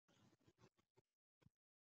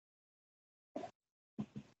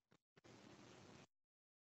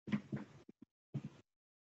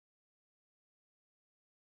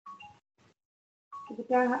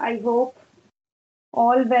बेटा I hope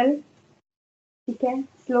all well. ठीक है,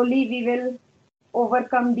 slowly we will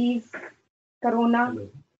overcome these corona,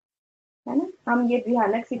 है ना। हम ये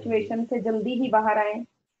भयानक सिचुएशन से जल्दी ही बाहर आए,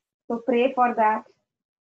 तो प्रे फॉर दैट।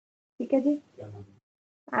 ठीक है जी।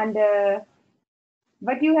 And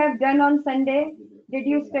what you have done on Sunday, did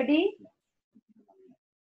you study?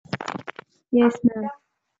 Yes ma'am.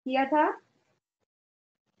 किया था?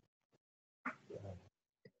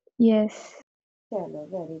 यस। चलो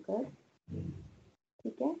वेरी गुड।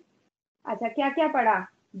 ठीक है, अच्छा क्या क्या पढ़ा?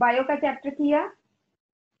 बायो का चैप्टर किया?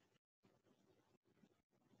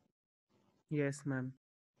 Yes ma'am.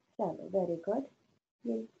 चलो वेरी गुड।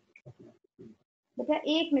 बेटा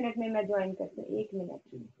 1 मिनट में मैं ज्वाइन करती हूँ, 1 मिनट।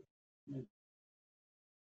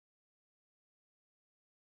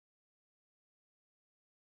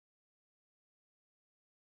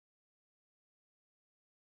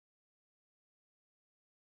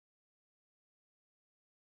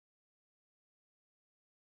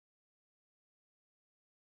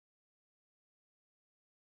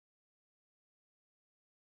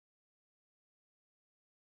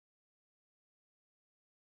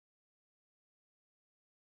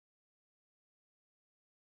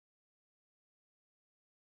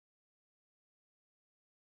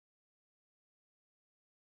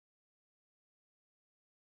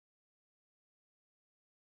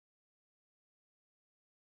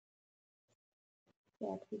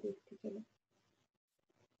 चैट भी देखती चलो।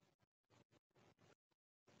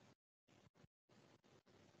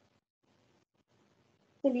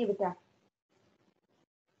 चलिए बेटा,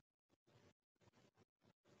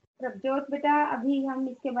 प्रभजोत बेटा अभी हम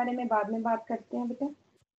इसके बारे में बाद में बात करते हैं बेटा।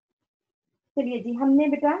 चलिए जी, हमने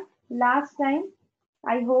बेटा last time,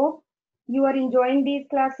 I hope you are enjoying these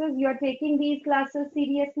classes, you are taking these classes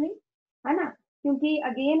seriously, है ना। क्योंकि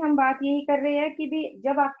अगेन हम बात यही कर रहे हैं कि भी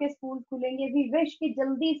जब आपके स्कूल खुलेंगे, भी विश कि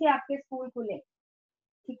जल्दी से आपके स्कूल खुले।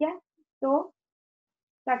 ठीक है, तो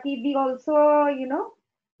ताकि we also you know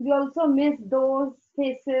we also miss those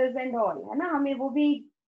faces and all, है ना। हमें वो भी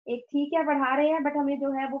एक, ठीक है पढ़ा रहे हैं, बट हमें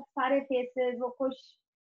जो है वो सारे फेसेस, वो खुश,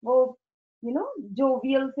 वो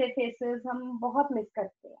जोवियल से फेसेस हम बहुत मिस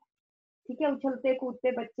करते हैं। ठीक है, उछलते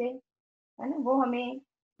कूदते बच्चे, है ना, वो हमें,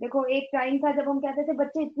 देखो एक टाइम था जब हम कहते थे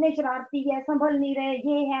बच्चे इतने शरारती है, संभल नहीं रहे,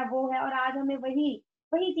 ये है वो है, और आज हमें वही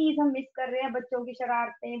वही चीज हम मिस कर रहे हैं, बच्चों की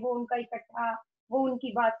शरारतें, वो उनका इकट्ठा, वो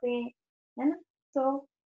उनकी बातें, है ना। So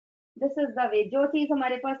this is the way, जो चीज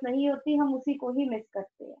हमारे पास नहीं होती हम उसी को ही मिस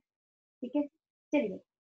करते हैं। ठीक है, चलिए,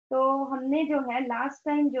 तो हमने जो है लास्ट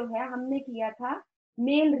टाइम जो है हमने किया था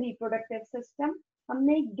मेल रिप्रोडक्टिव सिस्टम।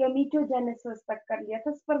 हमने गेमीटोजेनेसिस तक कर लिया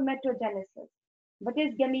था, spermatogenesis. What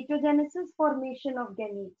is गेमीटोजेनेसिस? Formation of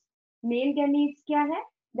gametes. Male gametes क्या है?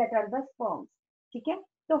 That are the sperms. ठीक है,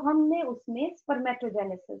 तो हमने उसमें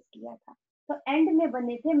स्पर्मेटोजेनेसिस किया था, तो एंड में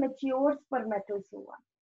बने थे mature spermatozoa.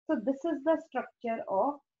 so this is the structure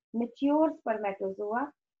of mature spermatozoa।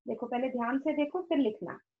 देखो पहले ध्यान से देखो फिर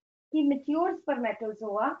लिखना कि mature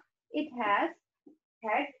spermatozoa, it has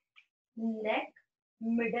head, neck,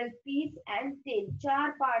 middle piece and tail। 4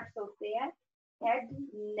 parts होते हैं, head,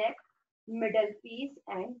 neck, middle piece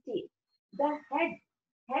and tail। the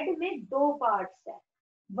head में 2 पार्ट्स है,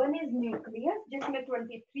 वन इज न्यूक्लियस जिसमें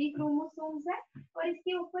 23 क्रोमोसोम्स है, और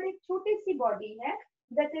इसके ऊपर एक छोटी सी बॉडी है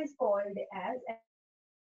that is called as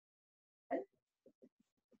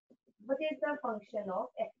what is the function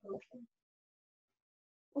of explosion।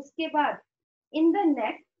 उसके बाद in the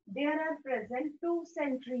neck there are present 2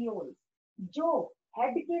 centrioles, जो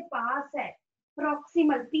हेड के पास है,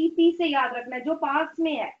 प्रॉक्सिमल, पीपी से याद रखना है, जो पास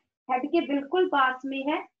में है, हेड के बिल्कुल पास में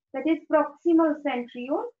है, दैट इज प्रॉक्सिमल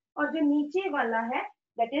सेंट्रियोल, और जो नीचे वाला है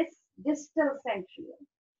that is distal centriole.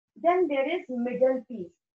 Then there is middle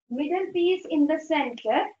piece. Middle piece in the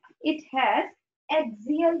centre, it has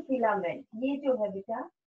axial filament. ये जो है बेटा,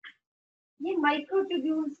 ये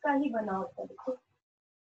माइक्रोट्यूब्यूल्स का ही बना होता है। देखो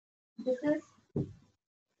this is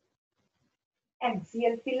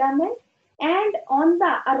axial filament, and on the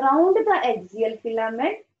around the axial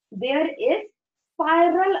filament there is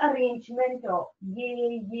spiral arrangement of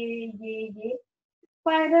ये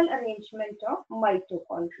spiral arrangement of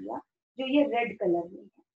mitochondria, जो ये रेड कलर में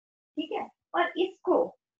है। ठीक है, और इसको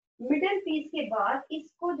मिडल पीस के बाद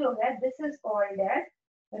इसको जो है this is called as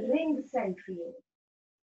ring centriole.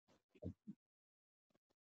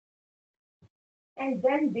 And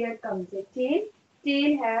then there comes a tail.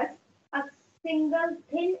 Tail has a single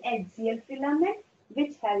thin axial filament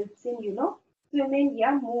which helps in swimming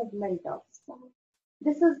या movement of sperm।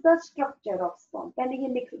 This is the structure of sperm। पहले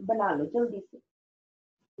ये लिख बना लो जल्दी से,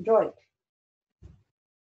 draw it।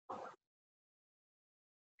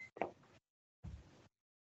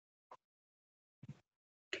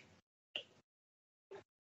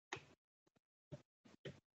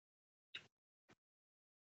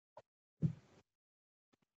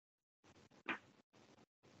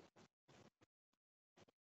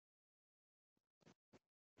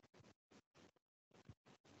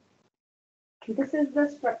 This is the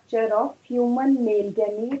structure of human male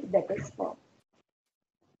gamete, that is sperm.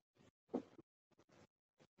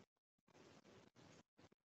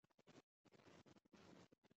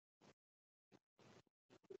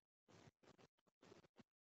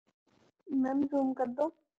 Ma'am zoom कर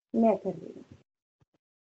दो। मैं कर रही हूँ।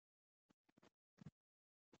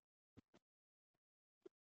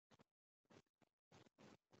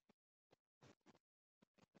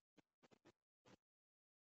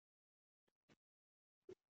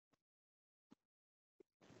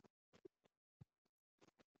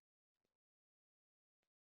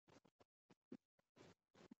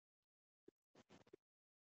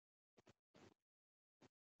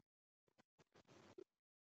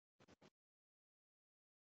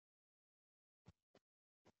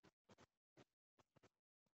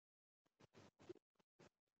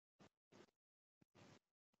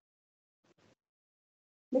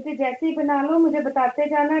 बेटे जैसे ही बना लो मुझे बताते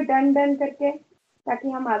जाना डन डन करके, ताकि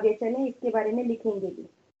हम आगे चलें, इसके बारे में लिखेंगे भी।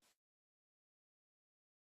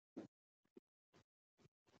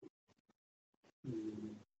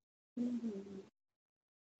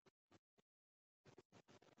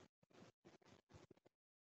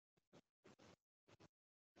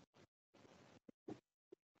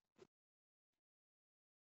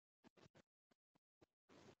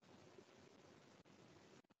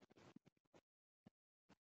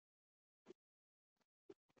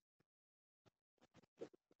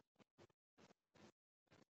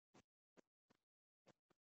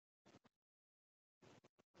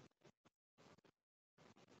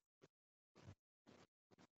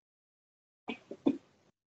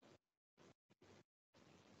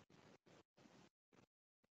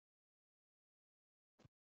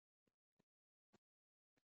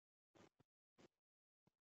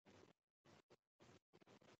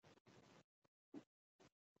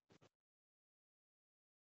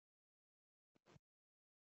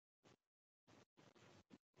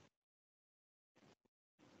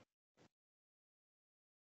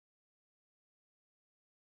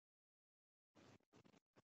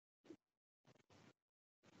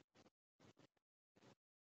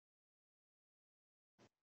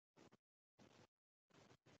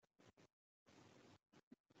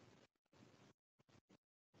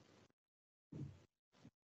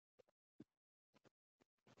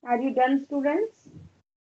 Are you done, students?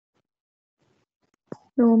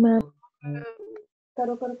 No ma'am.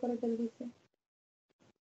 करो करो करो जल्दी से।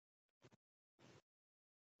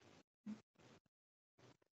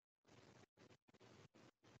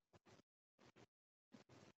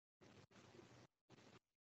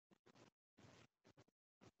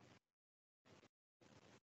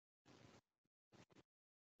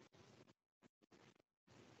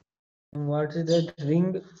 What is that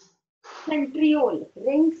ring? Centriole,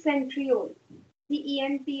 ring centriole,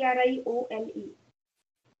 CENTRIOLE.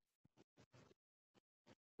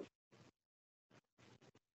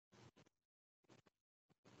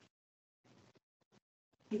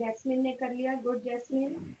 Jasmine ने कर लिया, good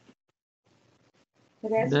jasmine.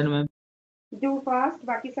 Rest Done ma'am. Do fast,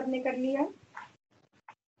 बाकी सबने कर लिया।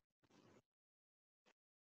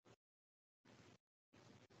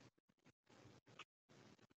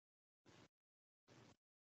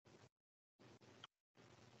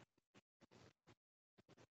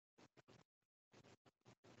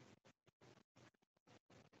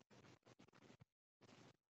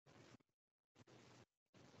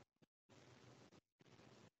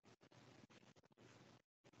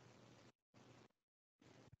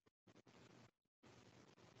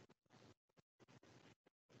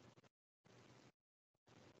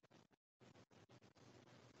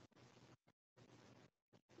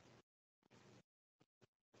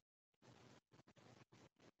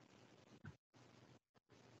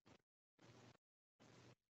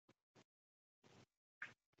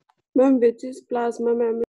 Ma'am which is plasma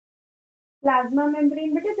membrane? Plasma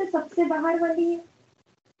membrane बेटे तो सबसे बाहर वाली है,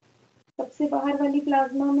 सबसे बाहर वाली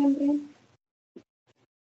प्लाज्मा मेम्ब्रेन।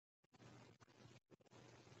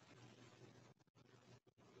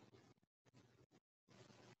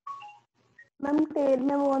 मैम टेल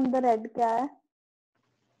में वो अंदर रेड क्या है?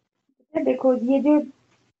 देखो ये जो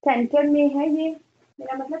सेंटर में है, ये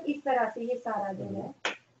मेरा मतलब इस तरह से ये सारा जो है,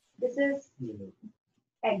 दिस इज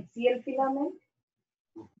एक्सियल फिलामेंट,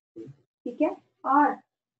 ठीक है। और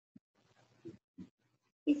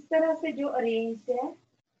इस तरह से जो अरेंज्ड है,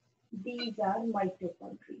 these are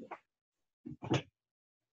mitochondria.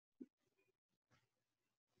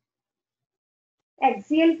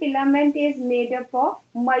 Axial filament is made up of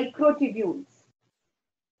microtubules.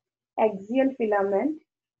 Axial filament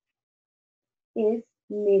is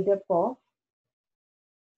made up of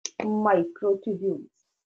microtubules.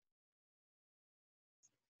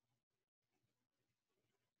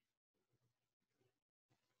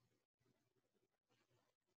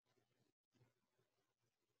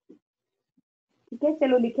 ठीक है,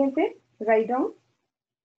 चलो लिखें फिर, write down.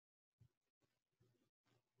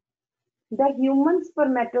 The human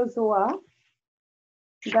spermatozoa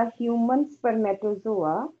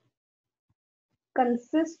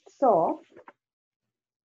consists of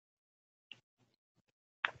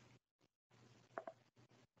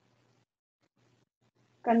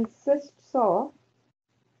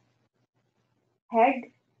head,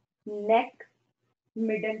 neck,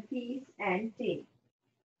 middle piece and tail.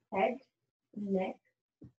 Head, neck,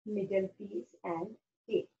 middle piece and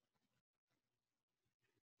tail.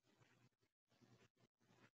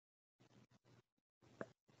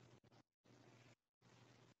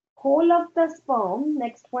 Whole of the sperm,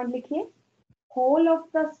 next one लिखिए, whole of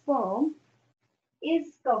the sperm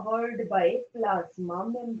is covered by plasma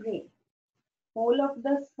membrane. Whole of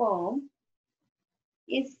the sperm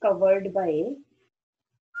is covered by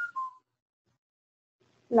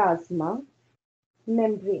plasma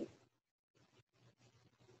membrane.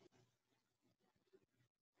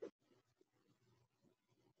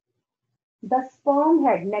 The sperm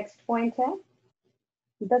head, next point है,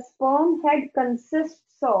 the sperm head consists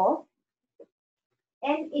of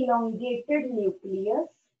an elongated nucleus.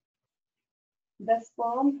 The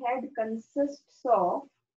sperm head consists of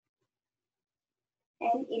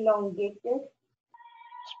an elongated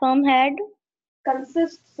Sperm head.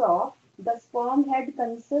 The sperm head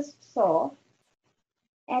consists of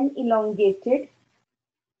an elongated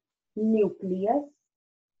nucleus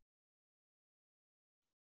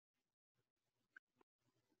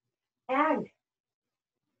and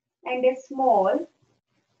a small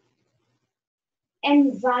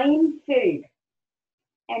enzyme-filled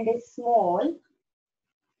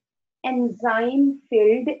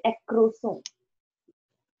acrosome.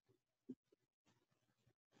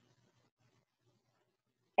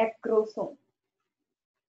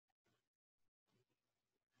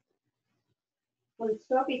 Full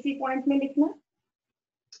stop इसी point में लिखना.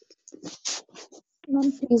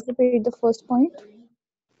 Ma'am, please repeat the first point.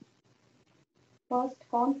 First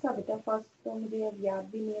कौन सा बेटा? First तो मुझे अब याद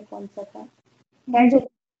भी नहीं है कौन सा था.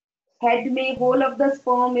 हेड में whole of the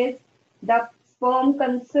sperm is the sperm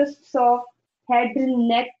consists of head,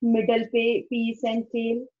 neck, middle piece and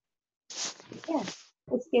tell. ठीक है,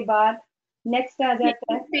 उसके बाद नेक्स्ट आ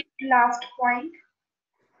जाता है लास्ट पॉइंट.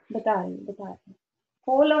 बता रहे.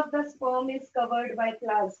 Whole of the sperm is covered by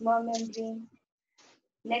plasma membrane.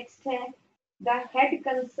 Next है the head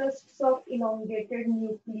consists of elongated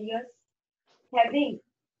nucleus having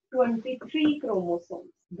 23 chromosomes.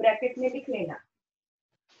 Bracket में लिख लेना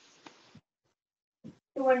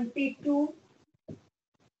 22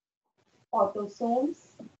 ऑटोसोम्स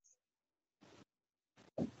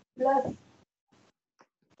प्लस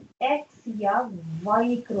X या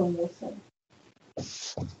Y क्रोमोसोम.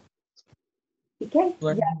 ठीक है,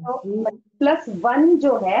 या तो प्लस 1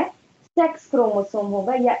 जो है सेक्स क्रोमोसोम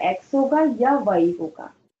होगा, या X होगा या Y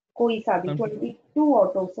होगा, कोई सा भी. 22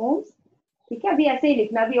 ऑटोसोम्स. ठीक है, अभी ऐसे ही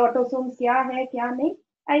लिखना भी ऑटोसोम्स क्या है क्या नहीं,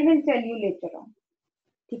 I will tell you later on.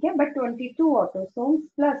 ठीक है, बट 22 ऑटोसोम्स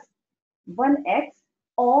प्लस 1 X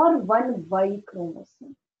और 1 Y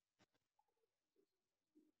chromosome.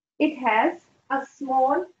 It has a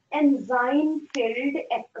small enzyme-filled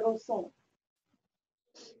acrosome.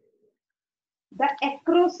 The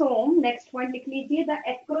acrosome, next point लिख लीजिए, the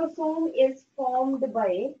acrosome is formed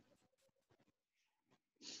by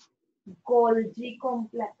Golgi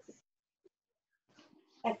complex.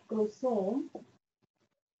 Acrosome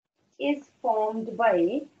is formed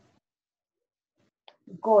by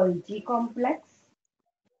Golgi complex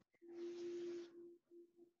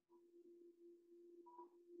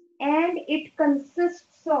and it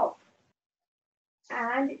consists of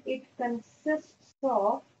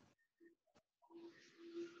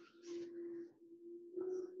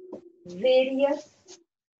various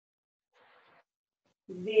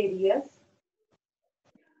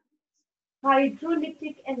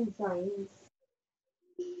hydrolytic enzymes.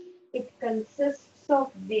 It consists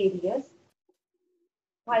of various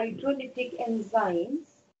hydrolytic enzymes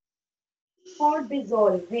for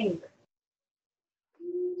dissolving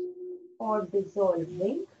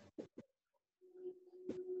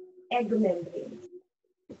egg membranes.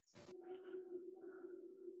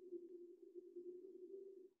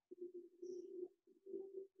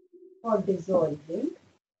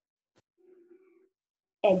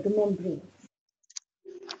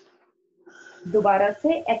 दोबारा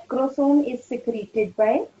से, acrosome is secreted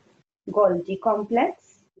by Golgi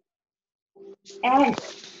complex and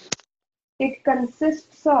it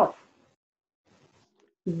consists of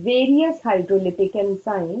various hydrolytic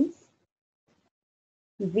enzymes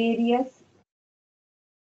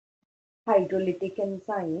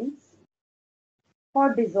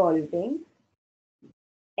for dissolving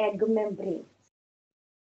egg membrane.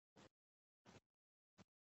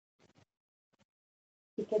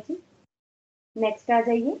 ठीक है जी, next आ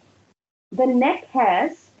जाइए. The neck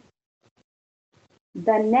has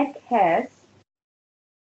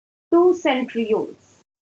two centrioles.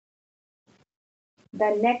 The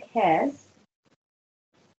neck has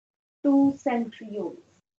two centrioles.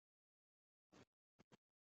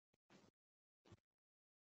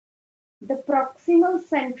 The proximal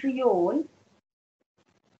centriole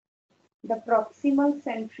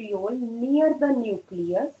near the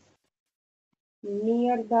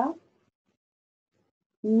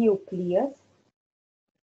nucleus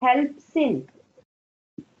helps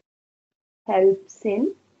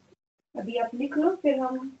in, अभी आप लिख लो फिर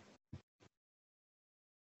हम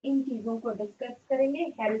इन चीजों को डिस्कस करेंगे.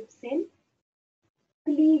 Helps in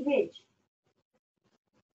cleavage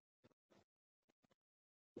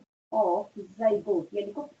of zygote,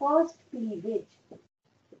 यानी को फर्स्ट क्लीवेज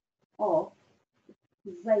ऑफ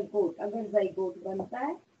zygote. अगर zygote बनता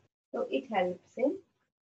है तो it helps in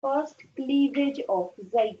first cleavage of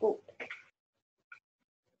zygote.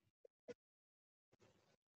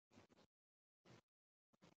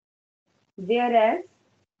 Whereas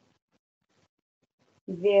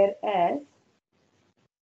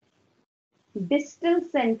distal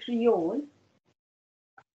centriole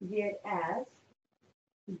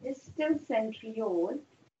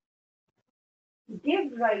give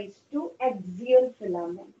rise to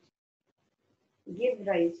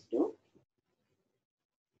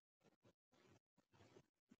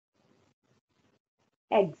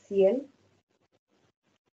axial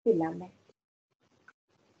filament.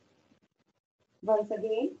 Once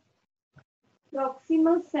again,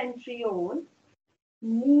 proximal centriole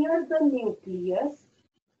near the nucleus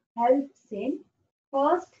helps in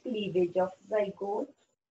first cleavage of zygote.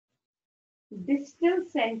 Distal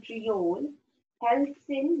centriole helps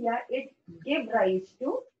in, it give rise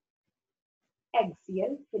to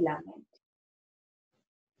axial filament.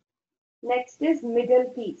 Next is middle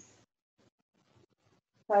piece.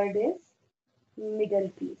 Third is middle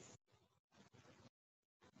piece.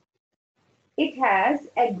 It has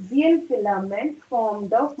axial filament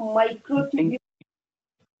formed of microtubule.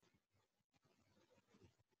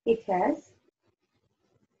 It has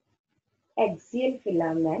axial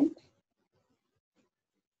filament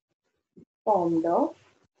formed of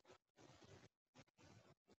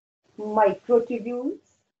microtubules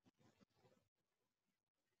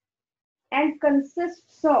and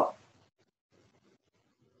consists of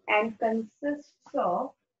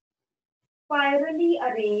spirally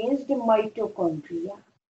arranged mitochondria.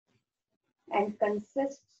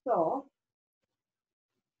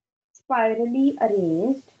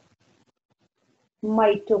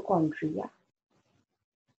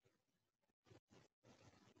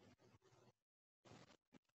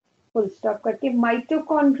 Full stop करके.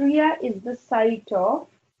 Mitochondria is the site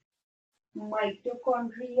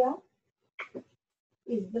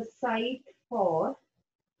for.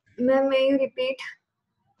 Ma'am, may you repeat?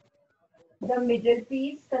 The middle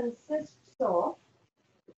piece consists of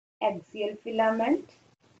axial filament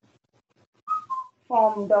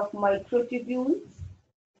formed of microtubules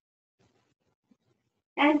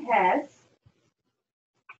and has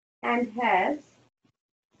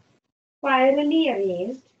spirally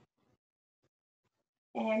arranged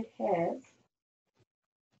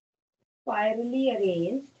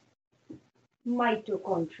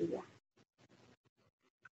mitochondria.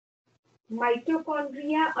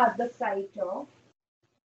 Mitochondria are the site of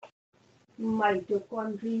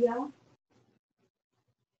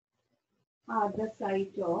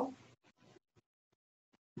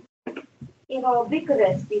aerobic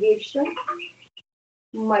respiration.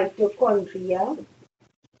 Mitochondria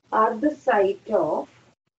are the site of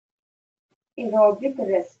aerobic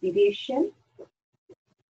respiration,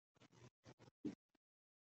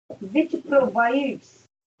 which provides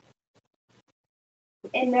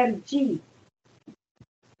energy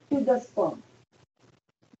to the sperm.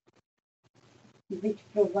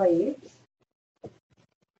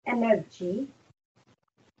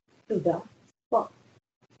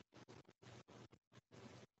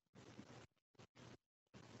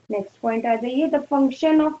 Next point आ जाइए. The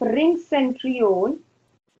function of ring centriole.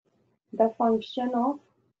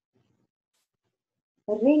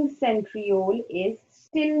 Is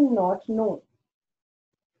still not known.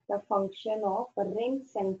 The function of ring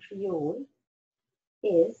centriole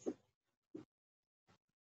is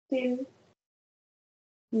still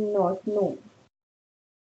not known.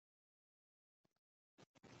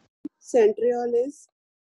 Centriole is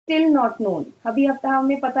Still not known. अभी अब तक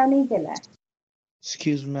हमें पता नहीं चला है.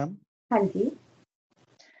 Excuse me, ma'am. हाँ जी.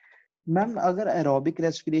 मैम अगर एरोबिक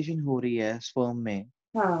रेस्पिरेशन हो रही है स्पर्म में,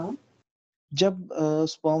 हाँ जब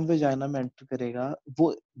स्पर्म वेजाइना में एंटर करेगा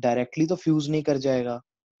वो डायरेक्टली तो फ्यूज नहीं कर जाएगा,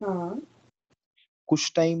 हाँ,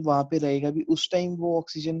 कुछ टाइम वहां पे रहेगा भी, उस टाइम वो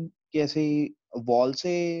ऑक्सीजन कैसे वॉल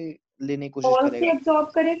से लेने की कोशिश वॉल से करेगा? एब्जॉर्ब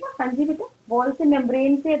करेगा। हाँ जी बेटा, वॉल से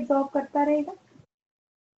मेम्ब्रेन से एब्जॉर्ब करता रहेगा।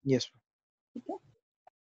 यस। ठीक है,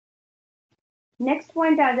 नेक्स्ट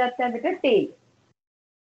पॉइंट आ जाता है बेटा tell.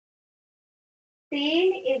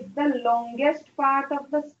 Tell is the longest part of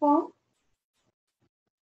the sperm.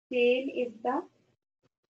 Tell is the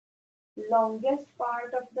longest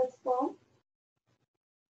part of the sperm,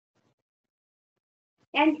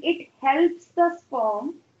 and it helps the sperm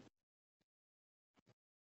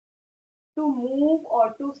to move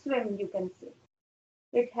or to swim, you can say.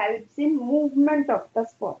 It helps in movement of the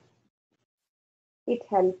sperm. It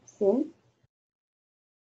helps in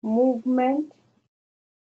movement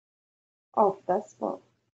of the sperm.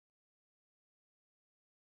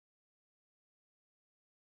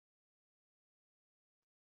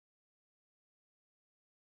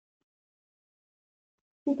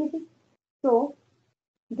 Okay. So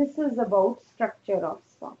this is about structure of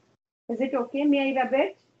sperm. Is it okay? May I rub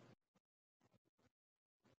it?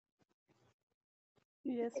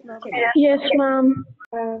 Yes, ma'am. Yes, ma'am.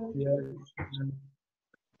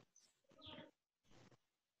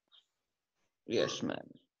 Yes ma'am.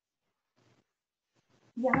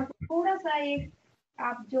 यहाँ थोड़ा सा एक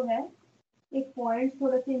आप जो है एक point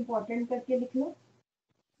थोड़ा सा इंपॉर्टेंट करके लिख लो।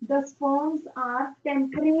 The sperms are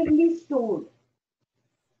temporarily stored.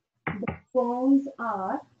 The sperms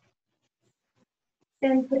are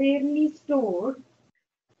temporarily stored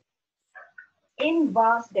in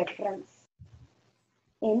vas deferens.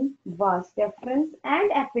 In vas deferens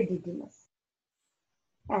and epididymis.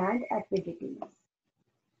 And epididymis.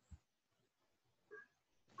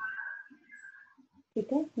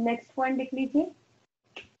 ठीक है, नेक्स्ट पॉइंट लिख लीजिए।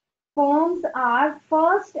 Sperms are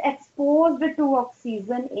first exposed to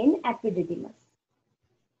oxygen in epididymis.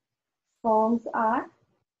 Sperms are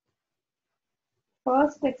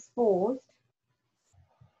first exposed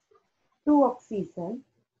to oxygen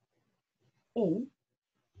in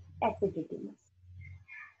epididymis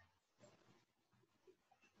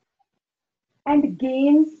and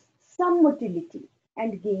gains some motility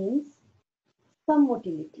and gains some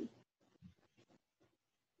motility,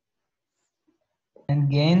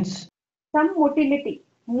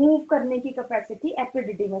 move करने की capacity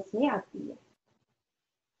epididymis में आती है।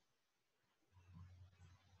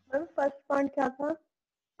 Ma'am first point क्या था?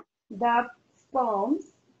 The sperms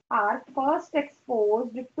are first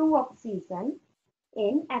exposed to oxygen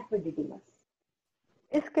in epididymis.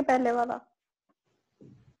 इसके पहले वाला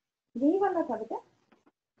यही वाला था बेटा,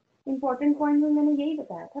 इंपॉर्टेंट पॉइंट में मैंने यही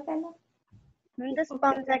बताया था पहला। The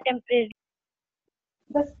sperms are temporary.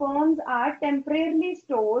 The sperms are temporarily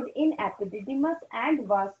stored in epididymis and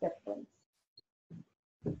vas deferens.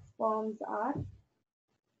 Sperms are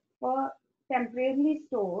temporarily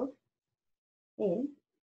stored in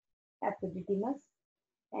epididymis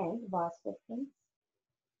and vas deferens.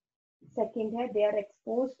 Second है, they are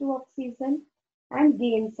exposed to oxygen and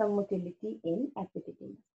gain some motility in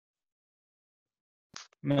epididymis.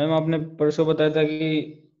 Ma'am आपने परसों बताया था कि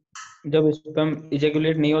जब sperm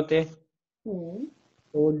ejaculate नहीं होते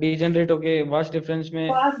तो डिजेनरेट होके वास डिफरेंस में,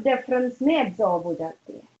 vas deferens में एब्जॉर्ब हो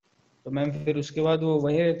जाते हैं। तो मैम फिर उसके बाद वो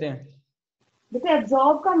वही रहते हैं। देखो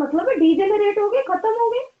एब्जॉर्ब का मतलब है डीजेनरेट हो गए, खत्म हो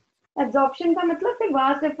गए। एब्जॉर्प्शन का मतलब फिर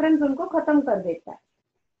वास डिफरेंस उनको खत्म कर देता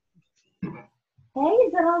है ये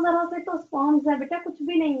जरा जरा से तो स्पर्म्स है बेटा, कुछ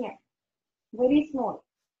भी नहीं है, वेरी स्मॉल।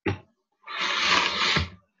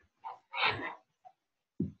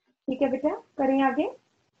 ठीक है बेटा, करें आगे।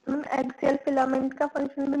 एक्सियल फिलामेंट का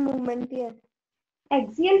फंक्शन भी मूवमेंट ही है।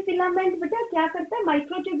 एक्सियल फिलामेंट बेटा क्या करता है,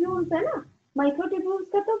 माइक्रोट्यूब्यूल्स है ना, माइक्रोट्यूब्यूल्स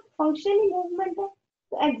का तो फंक्शन ही मूवमेंट है,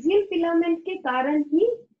 तो एक्सियल फिलामेंट के कारण ही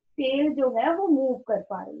टेल जो है वो मूव कर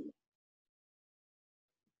पा रही है।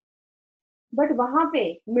 बट वहां पे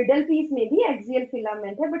मिडल पीस में भी एक्सियल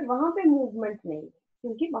फिलामेंट है, बट वहां पे मूवमेंट नहीं है,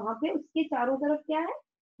 क्योंकि वहां पे उसके चारों तरफ क्या है,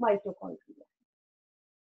 माइटोकॉन्ड्रिया।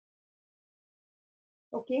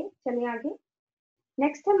 ओके, चलिए आगे।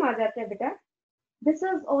 नेक्स्ट हम आ जाते हैं बेटा, this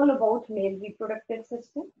is all about male reproductive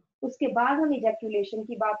system. उसके बाद हम इजैक्यूलेशन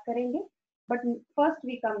की बात करेंगे, but first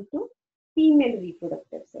we come to female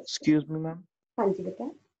reproductive system. Excuse me ma'am. हाँ जी बेटा।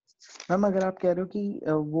 मैम अगर आप कह रहे हो कि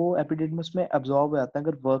वो एपिडिडमस में एब्जॉर्ब हो जाता है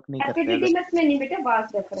अगर वर्क नहीं करते हैं, एपिडिडिमस में नहीं बेटा,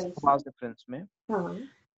 वास डिफरेंस। वास डिफरेंस में। हाँ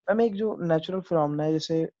मैम एक जो नेचुरल फिनोमेना है,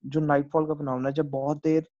 जैसे जो नाइटफॉल का फिनोमेना है, जब बहुत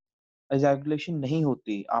देर एजैकुलेशन नहीं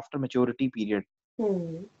होती आफ्टर मैच्योरिटी पीरियड,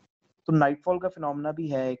 तो नाइटफॉल का फिनोमेना भी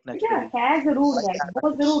है एक बेटा नेचुरली। है, जरूर है,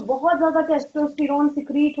 बहुत जरूर, बहुत ज्यादा टेस्टोस्टेरोन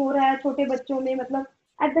सिक्रीट हो रहा है छोटे बच्चों में, मतलब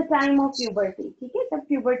at the time of puberty, ठीक है, तब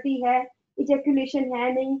प्यूबर्टी है, इजैक्यूलेशन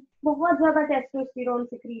है नहीं, बहुत ज्यादा टेस्टोस्टेरोन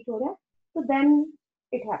सिक्रीट हो रहा है, तो then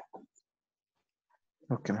it happens.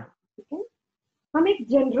 Okay ma'am. ठीक है, हम एक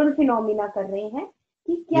जनरल फिनोमिना कर रहे हैं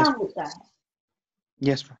कि क्या यस होता है,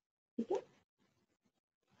 यस मैम। ठीक है।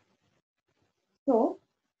 So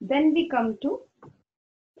then we come to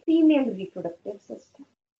female reproductive system,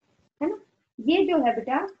 है ना। ये जो है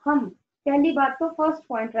बेटा, हम पहली बात तो first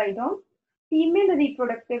point write down, female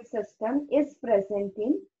reproductive system is present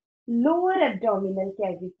in lower abdominal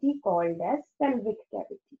cavity called as pelvic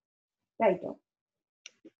cavity, write down.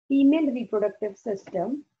 Female reproductive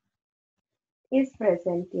system is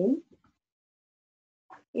present in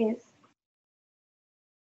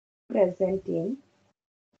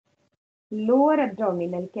lower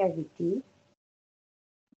abdominal cavity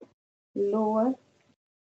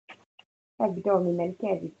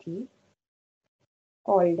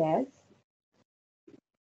called as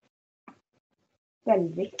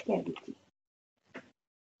pelvic cavity,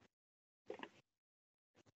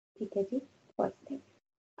 ठीक है जी, first thing.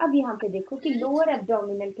 अब यहाँ पे देखो कि lower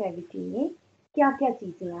abdominal cavity में क्या क्या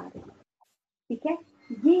चीजें आ रही है, ठीक है।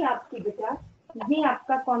 ये आपकी बेटा, ये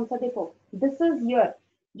आपका कौन सा, देखो दिस इज योर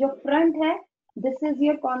जो फ्रंट है, दिस इज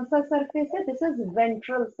योर कौन सा सरफेस है, this is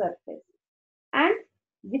ventral surface, and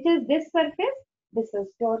which is this surface, this is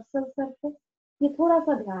dorsal surface. ये थोड़ा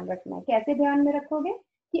सा ध्यान रखना है। कैसे ध्यान में रखोगे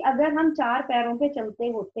कि अगर हम 4 पैरों पे चलते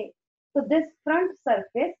होते तो this front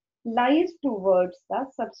surface lies towards the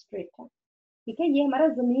substratum, ठीक है, ये हमारा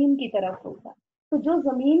जमीन की तरफ होगा, तो जो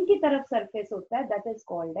जमीन की तरफ सरफेस होता है that is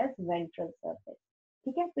called as ventral surface,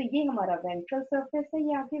 ठीक है। तो ये हमारा वेंट्रल सरफेस है,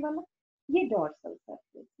 ये आगे वाला, ये डोर्सल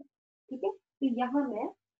सरफेस है, ठीक है। तो यहाँ मैं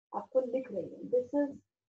आपको लिख रही हूँ, this is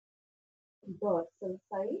dorsal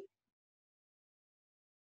side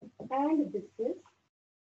and this is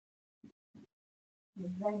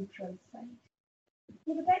ventral side.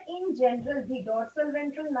 ये पता है इन जनरल भी, डोर्सल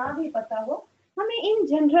वेंट्रल ना भी पता हो, हमें इन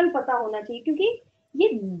जनरल पता होना चाहिए, क्योंकि ये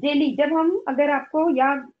डेली जब हम, अगर आपको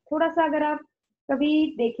याद थोड़ा सा, अगर आप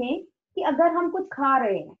कभी देखें कि अगर हम कुछ खा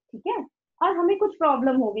रहे हैं, ठीक है, और हमें कुछ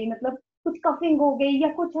प्रॉब्लम हो गई, मतलब कुछ कफिंग हो गई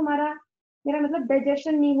या कुछ हमारा, मेरा मतलब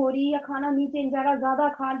डाइजेशन नहीं हो रही या खाना नीचे नहीं जा रहा, ज्यादा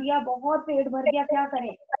खा लिया, बहुत पेट भर गया, क्या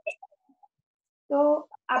करें। तो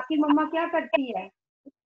आपकी मम्मा क्या करती है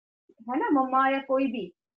ना, मम्मा या कोई भी,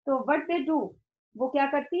 तो व्हाट दे डू, वो क्या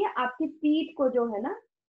करती है, आपकी पीठ को जो है ना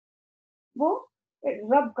वो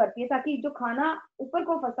रब करती है, ताकि जो खाना ऊपर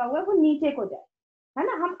को फंसा हुआ है वो नीचे को जाए, है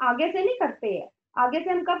ना। हम आगे से नहीं करते हैं, आगे से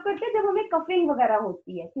हम कब करते हैं, जब हमें कफिंग वगैरह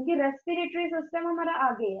होती है, क्योंकि रेस्पिरेटरी सिस्टम हमारा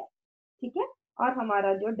आगे है, ठीक है, और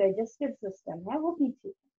हमारा जो डाइजेस्टिव सिस्टम है वो पीछे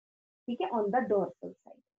है, ठीक है, ऑन द डोर्सल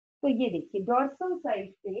साइड। तो ये देखिए डोर्सल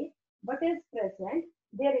साइड पे what is present,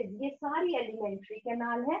 there is, ये सारी एलिमेंट्री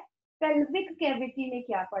कैनाल है। पेल्विक कैविटी में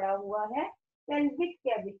क्या पड़ा हुआ है, पेल्विक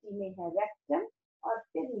कैविटी में है रेक्टम, और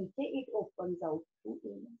फिर नीचे it opens out to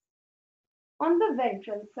anus. On the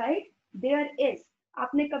ventral side there is,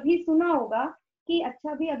 आपने कभी सुना होगा कि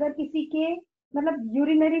अच्छा भी अगर किसी के मतलब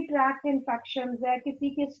यूरिनरी ट्रैक्ट इन्फेक्शन है, किसी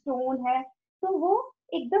के स्टोन है, तो वो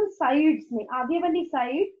एकदम साइड्स में, आगे वाली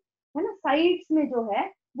साइड है ना, साइड्स में जो है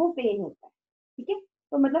वो पेन होता है, ठीक है।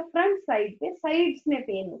 तो मतलब फ्रंट साइड पे साइड्स में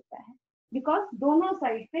पेन होता है, बिकॉज दोनों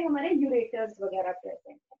साइड पे हमारे यूरेटर्स वगैरह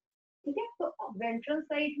प्रेजेंट है, ठीक है। तो वेंट्रल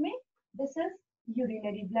साइड में दिस इज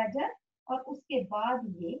यूरिनरी ब्लैडर, और उसके बाद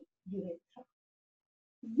ये यूरेथ्रा,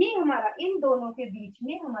 ये हमारा इन दोनों के बीच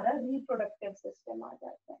में हमारा रिप्रोडक्टिव सिस्टम आ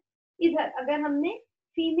जाता है। इधर अगर हमने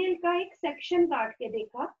फीमेल का एक सेक्शन काट के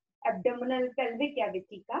देखा एब्डोमिनल पेल्विक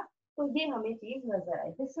कैविटी का, तो ये हमें चीज नजर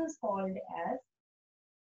आई, this is called as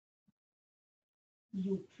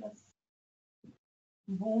uterus,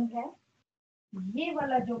 womb है। ये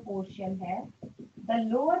वाला जो पोर्शन है, the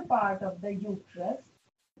lower part of the uterus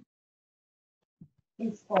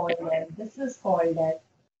is called as, this is called as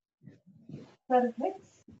cervix,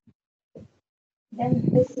 then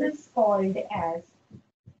this is called as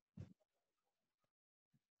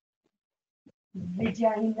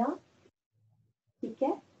vagina, ठीक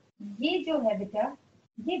है। ये जो है बेटा,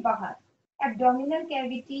 ये बाहर एब्डोमिनल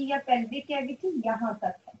कैविटी या पेल्विक कैविटी यहाँ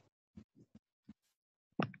तक है।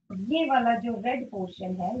 ये वाला जो रेड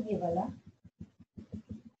पोर्शन है, ये वाला,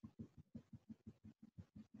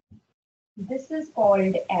 this is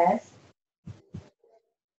called as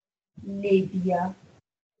labia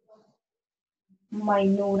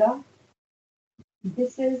minora,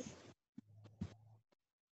 this is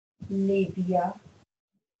labia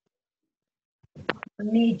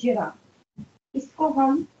majora, इसको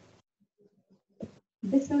हम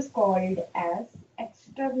This is called as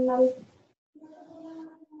external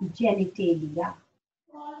genitalia.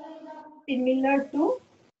 Similar to,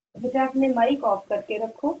 बेटा अपने माइक ऑफ करके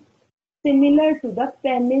रखो. Similar to the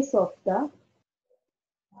penis of the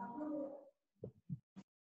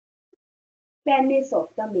males,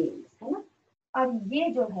 है ना. और ये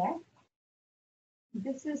जो है,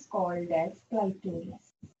 this is called as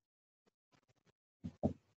clitoris.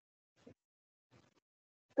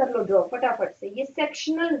 कर लो ड्रॉ फटाफट से. ये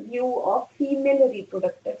sectional view of female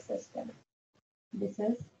reproductive system. This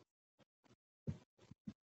is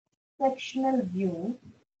sectional view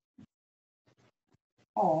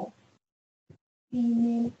of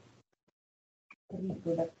female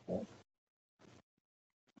reproductive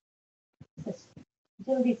system.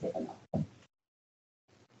 जल्दी से बनाओ.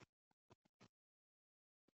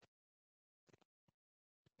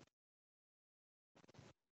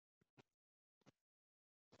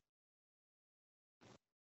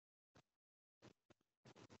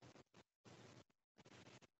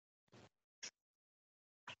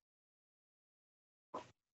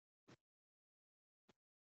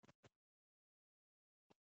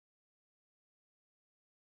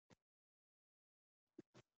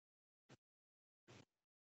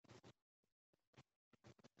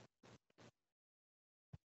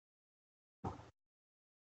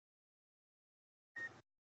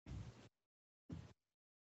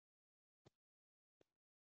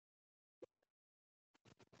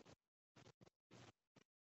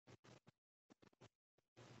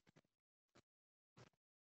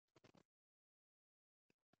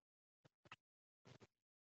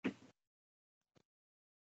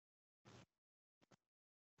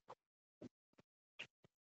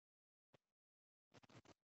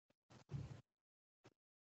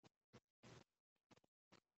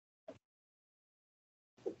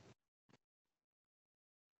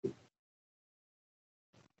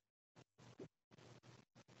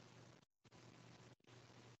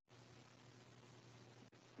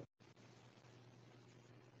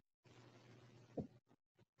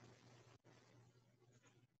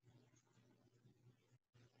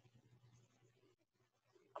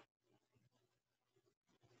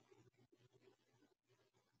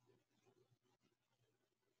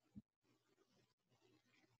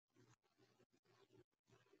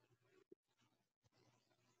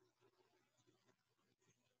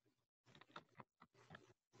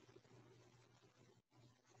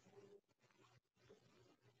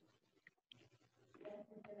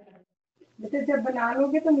 बेटा जब बना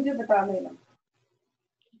लोगे तो मुझे बता देना,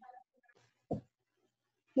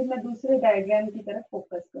 फिर मैं दूसरे डायग्राम की तरफ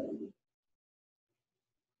फोकस करूंगी.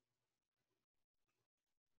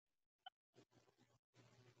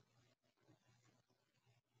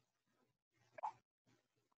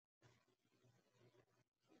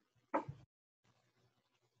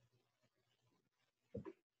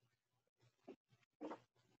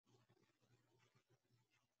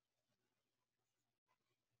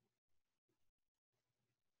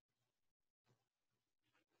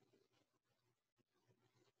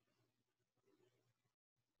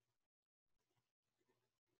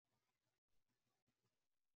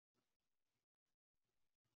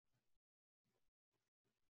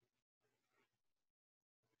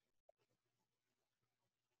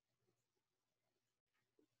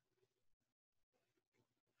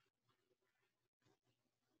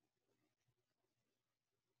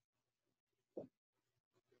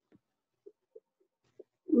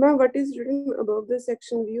 Ma'am, what is written above the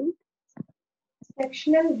section view?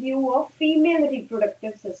 Sectional view of female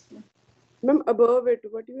reproductive system. Ma'am, above it,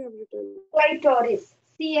 what you have written? Clitoris.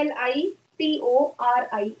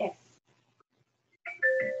 CLITORIS.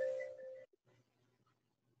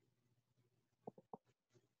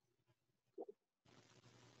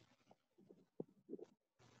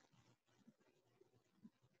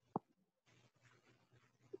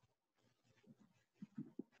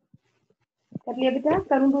 कर लिया बेटा?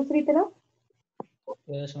 करूं दूसरी तरफ?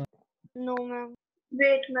 Yes, ma'am. No, ma'am.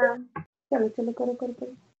 Wait, ma'am. चलो चलो करो करो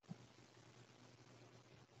करो.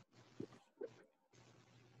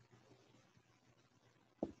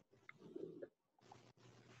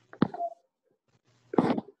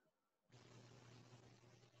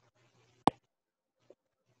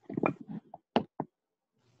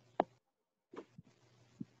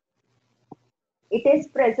 It is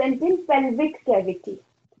present in pelvic cavity.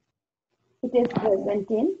 It is present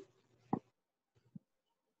in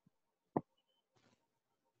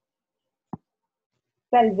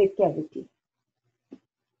pelvic cavity.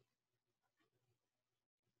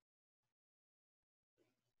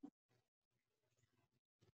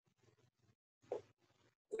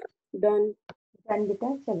 Done. Done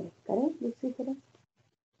बेटा. चलो करें दूसरी तरफ.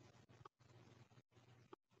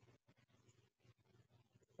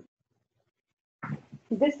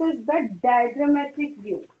 this is the diagrammatic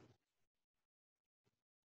view.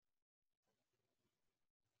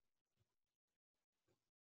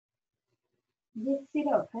 ये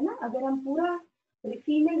सिर्फ है ना, अगर हम पूरा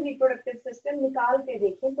फीमेल रिप्रोडक्टिव सिस्टम निकाल के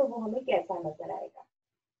देखें तो वो हमें कैसा नजर आएगा।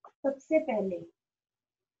 सबसे पहले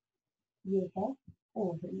ये है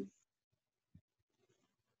ओवरी,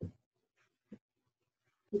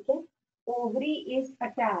 ठीक है। ओवरी इज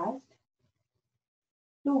अटैच्ड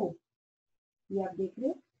टू, ये आप देख रहे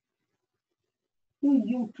हो, to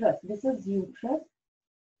uterus, this is uterus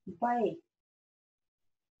bye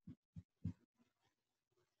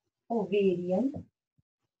ovarian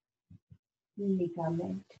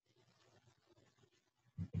ligament.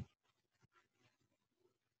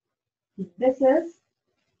 This is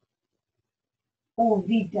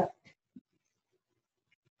oviduct.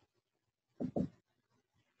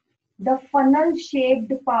 The funnel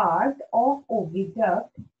shaped part of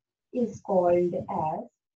oviduct is called as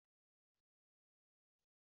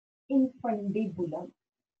infundibulum.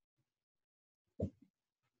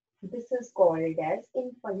 This is called as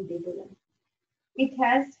infundibulum. It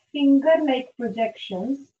has finger-like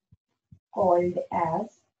projections called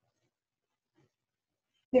as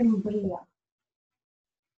fimbria.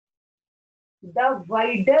 The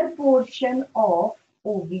wider portion of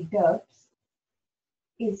oviducts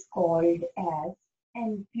is called as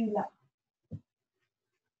ampulla.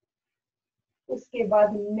 उसके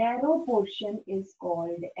बाद narrow portion is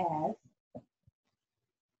called as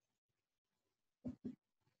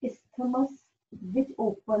isthmus, which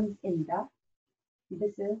opens in the,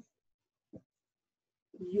 this is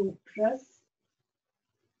uterus,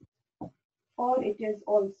 or it is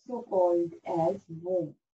also called as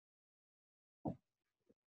womb.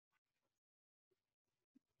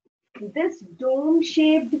 This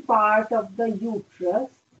dome-shaped part of the uterus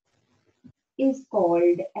is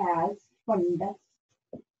called as fundus.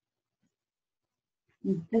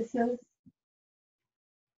 This is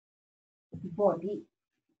body.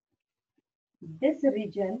 This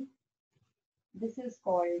region, this is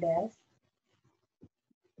called as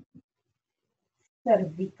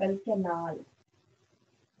cervical canal,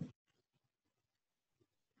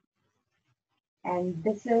 and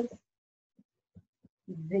this is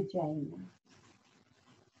vagina.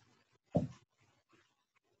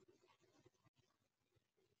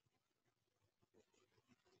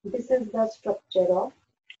 This is the structure of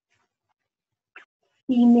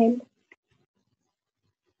female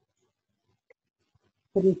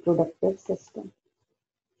reproductive system.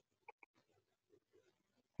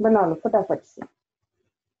 बना लो फटाफट से।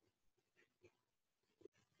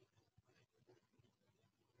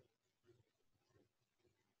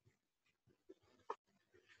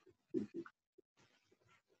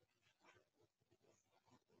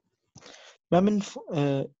 Ma'am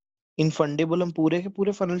infundibulum पूरे के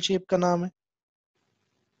पूरे funnel shape का नाम है?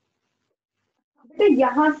 तो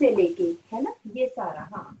यहाँ से लेके है ना ये सारा,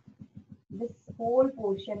 हाँ, this whole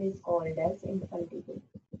portion is called as infundibulum.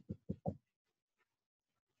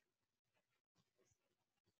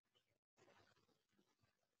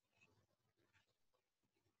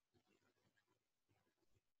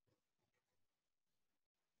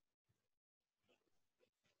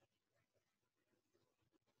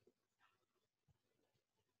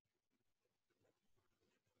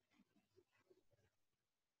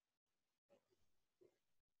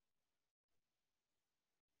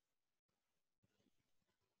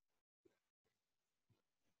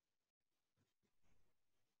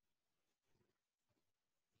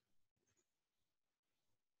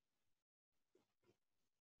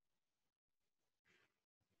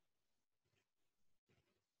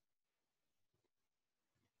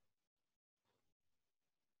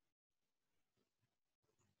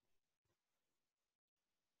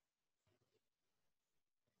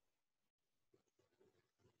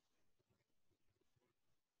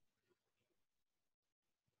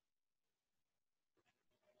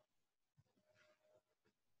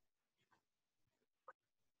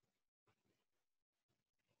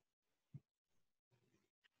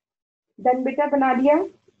 Done बेटा, बना दिया?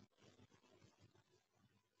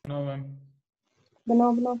 No ma'am.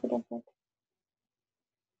 बनाओ बनाओ फटाफट।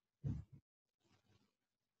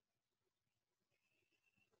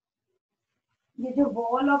 ये जो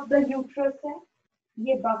वॉल ऑफ द यूट्रस है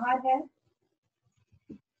ये बाहर है,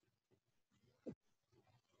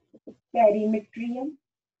 पेरीमेट्रियम,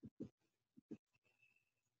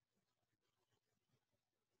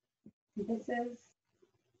 दिस इज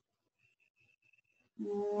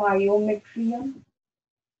मायोमेट्रियम,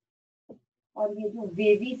 और ये जो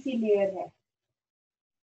वेवी सी लेयर है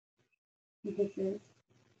this is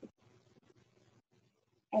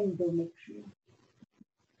endometrium.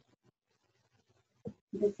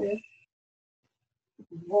 This is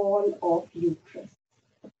wall of uterus.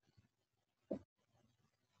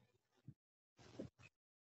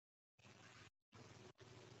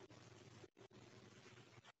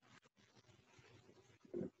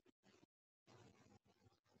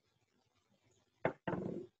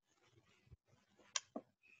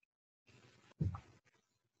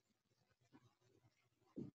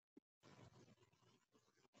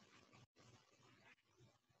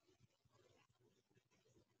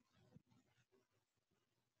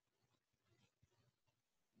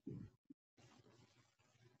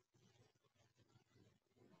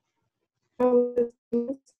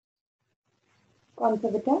 कौन सा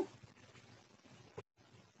बेटा?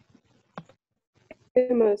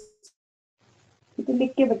 तो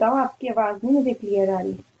लिख के बताओ, आपकी आवाज नहीं मुझे क्लियर आ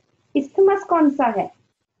रही। इस्थमस कौन सा है?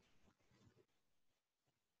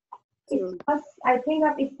 इस्थमस, आई थिंक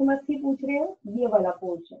आप इस्थमस ही पूछ रहे हो। ये वाला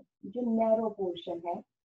पोर्शन जो नैरो पोर्शन है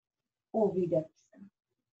ओविडक्ट्स का,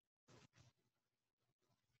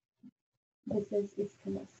 दिस इज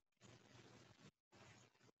इस्थमस।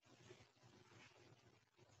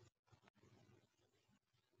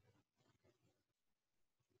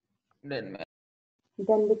 डन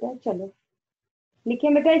बेटा, चलो लिखिए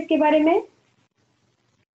बेटा इसके बारे में।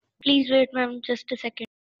 Please wait, ma'am. Just a second.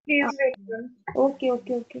 Please wait, ma'am. Okay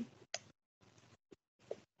okay okay.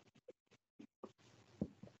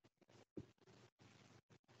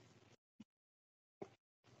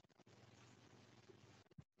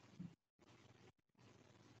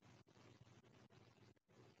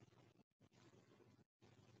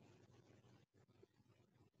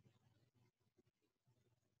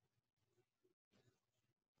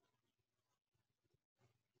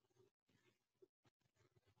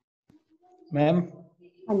 Ma'am,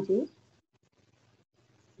 हाँ जी,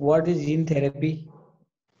 what is gene therapy?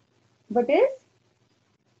 But is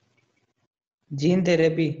gene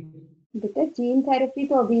therapy? बेटा जीन थेरेपी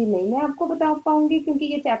तो अभी नहीं मैं आपको बता पाऊंगी, क्योंकि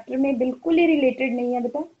ये चैप्टर में बिल्कुल ही रिलेटेड नहीं है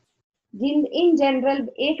बेटा। जीन इन जनरल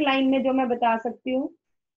एक लाइन में जो मैं बता सकती हूँ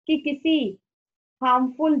कि किसी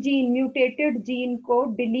हार्मफुल जीन, म्यूटेटेड जीन को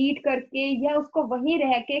डिलीट करके या उसको वहीं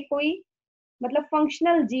रह के कोई मतलब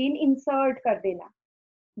फंक्शनल जीन इंसर्ट कर देना,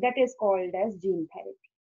 that is called as gene therapy.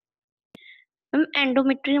 Ma'am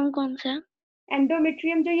endometrium कौन सा है?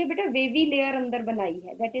 एंडोमेट्रियम जो ये बेटा वेवी लेयर अंदर बनाई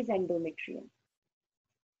है, दैट इज एंडोमेट्रियम।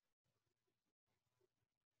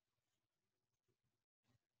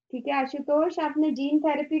 ठीक है आशुतोष, आपने जीन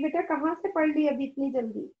थेरेपी बेटा कहाँ से पढ़ ली अभी इतनी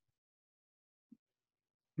जल्दी?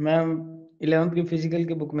 मैम 11th की फिजिकल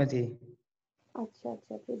की बुक में थी। अच्छा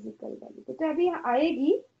अच्छा, फिजिकल वाली बेटा अभी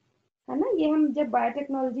आएगी, है ना। ये हम जब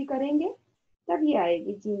बायोटेक्नोलॉजी करेंगे तब ये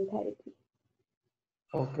आएगी gene therapy.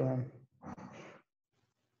 Okay ma'am.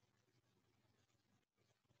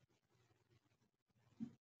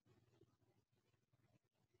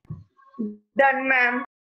 Done, ma'am.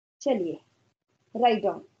 चलिए, write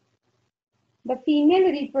down. The female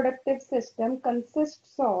reproductive system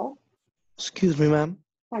consists of. Excuse me ma'am.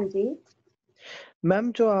 हाँ जी,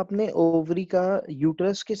 मैम जो आपने ओवरी का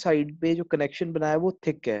यूटरस के साइड पे जो कनेक्शन बनाया वो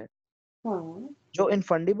थिक है, हाँ जो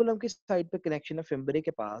इनफंडिबुलम की साइड पे कनेक्शन है फिम्बरे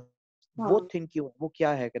के पास, वो हाँ, थिन क्यों है? वो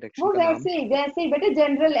क्या है कनेक्शन वो का नाम? वैसे ही बेटे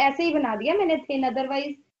जनरल ऐसे ही बना दिया मैंने थिन,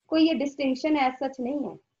 अदरवाइज कोई ये डिस्टिंक्शन एज सच नहीं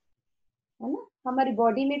है ना। हमारी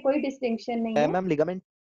बॉडी में कोई डिस्टिंक्शन नहीं है, मैम लिगामेंट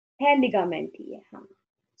है लिगामेंट ही है। हाँ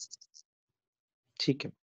ठीक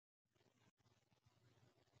है।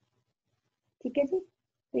 ठीक है जी,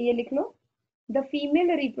 तो ये लिख लो, the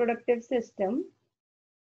female reproductive system,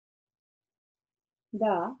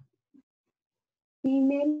 the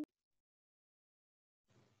female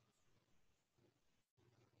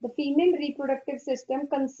the female reproductive system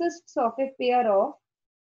consists of a pair of,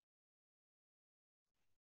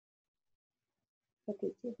 ये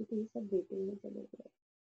सब डिटेल में चले गए।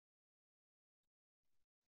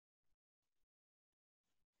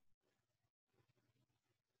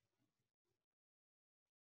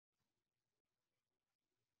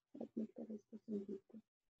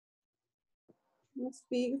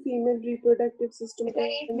 Speak female reproductive system बेटा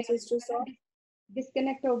एक consists of. मिनट,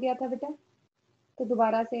 डिस्कनेक्ट हो गया था बेटा, तो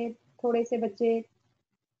दोबारा से थोड़े से बच्चे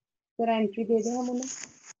जरा एंट्री दे दें हम उन्हें।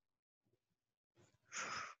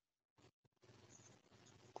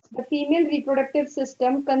 The female reproductive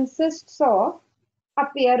system consists of a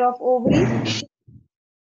pair of ovaries,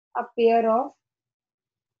 a pair of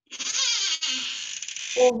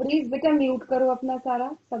ovaries, बेटा म्यूट करो अपना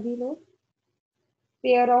सारा सभी लोग।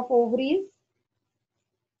 पेयर ऑफ ओवरीज,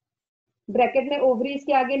 ब्रैकेट में ओवरीज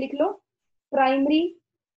के आगे लिख लो primary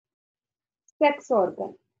sex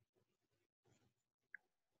organ,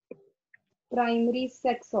 primary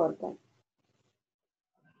sex organ.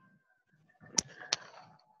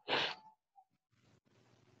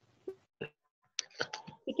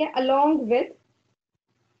 है, along with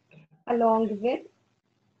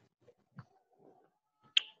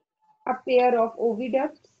a pair of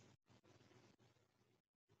oviducts,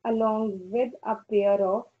 along with a pair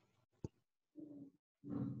of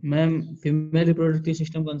ma'am female reproductive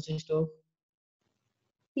system consist of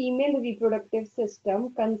female reproductive system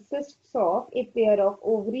consists of a pair of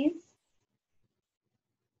ovaries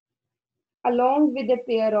along with a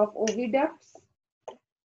pair of oviducts,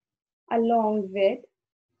 along with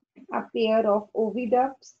a pair of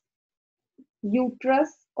oviducts,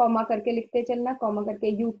 uterus, comma करके लिखते चलना, comma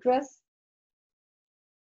करके uterus,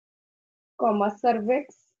 comma cervix,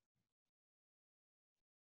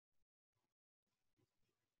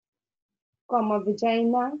 comma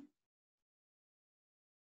vagina,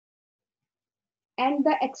 and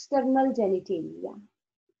the external genitalia.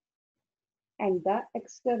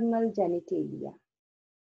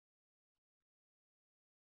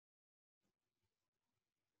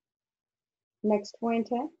 Next point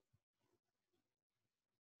है,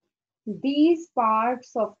 these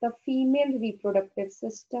parts of the female reproductive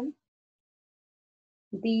system,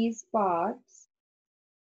 these parts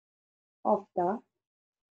of the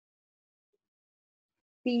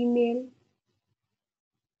female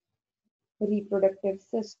reproductive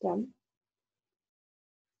system,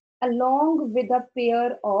 along with a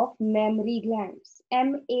pair of mammary glands,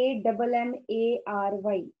 M-A-M-M-A-R-Y,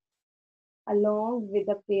 along with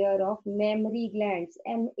a pair of mammary glands,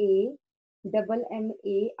 M-A-M-M-A-R-Y,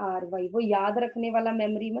 वो याद रखने वाला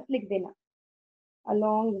memory मत लिख देना,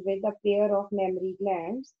 along with a pair of mammary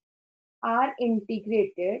glands are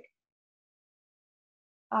integrated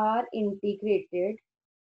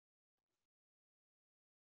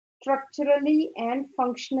structurally and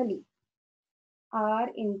functionally, are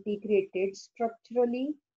integrated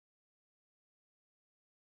structurally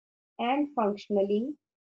and functionally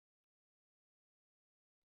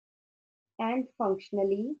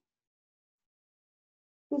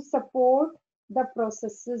to support the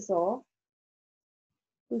processes of,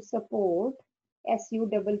 to support,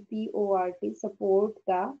 S-U-P-P-O-R-T, support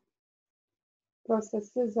the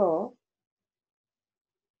processes of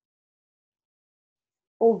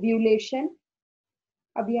ovulation.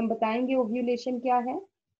 अभी हम बताएंगे ovulation क्या है,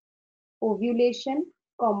 ovulation,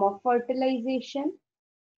 comma fertilization,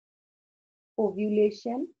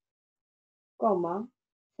 ovulation, comma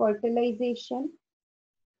fertilization,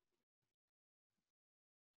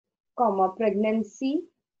 comma pregnancy,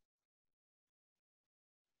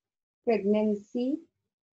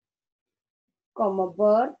 comma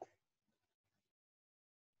birth,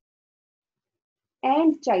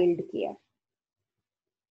 and child care,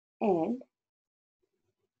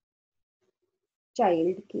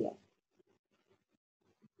 child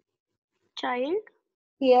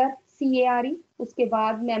care, C-A-R-E, उसके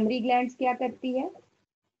बाद mammary glands क्या करती है,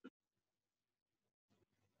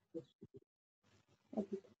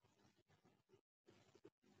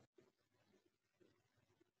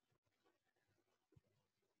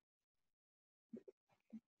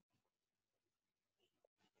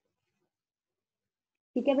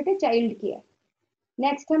 ठीक है बेटा, चाइल्ड केयर।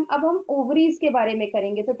 नेक्स्ट अब हम ओवरीज के बारे में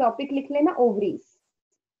करेंगे, तो टॉपिक लिख लेना ovaries.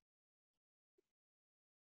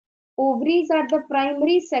 Ovaries are the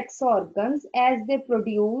primary sex organs as they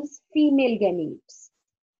produce female gametes.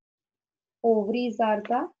 Ovaries are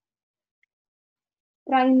the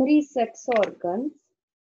primary sex organs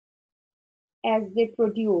as they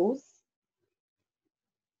produce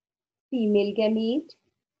female gamete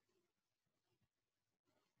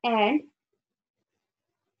and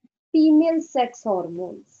female sex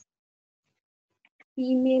hormones.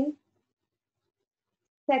 Female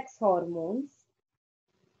sex hormones,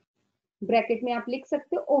 bracket में आप लिख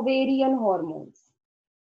सकते हो ovarian hormones,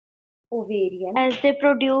 ovarian, as they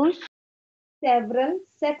produce several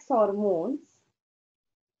sex hormones,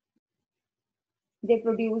 they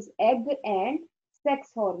produce egg and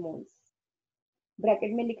sex hormones,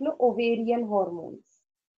 bracket में लिख लो ovarian hormones.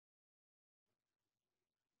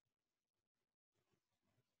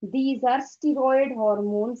 These are steroid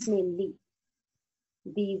hormones mainly.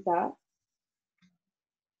 These are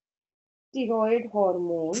steroid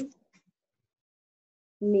hormones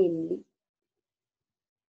mainly.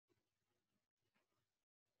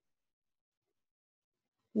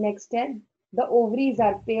 Next है, the ovaries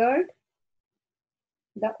are paired.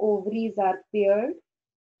 The ovaries are paired.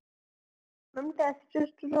 Ma'am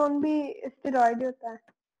testosterone भी steroid होता है।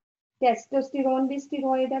 Testosterone भी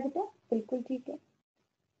steroid है बेटा, बिल्कुल ठीक है।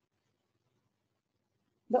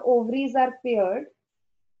 The ovaries are paired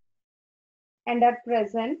and are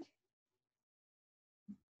present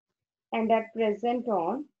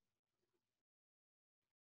on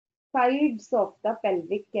sides of the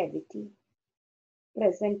pelvic cavity.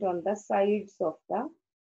 Present on the sides of the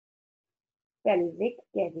pelvic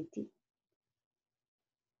cavity.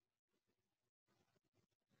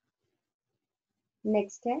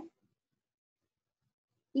 Next है,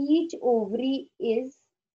 each ovary is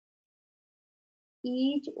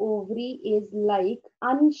like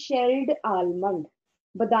unshelled almond.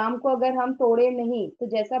 बादाम को अगर हम तोड़े नहीं तो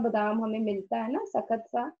जैसा बादाम हमें मिलता है ना सख्त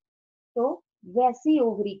सा, तो वैसी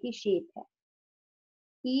ओवरी की शेप है.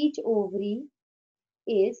 Each ovary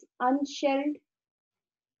is unshelled,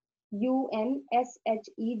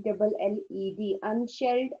 UNSHELLED,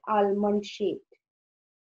 unshelled almond shaped.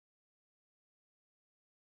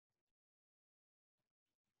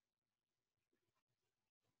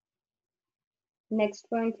 Next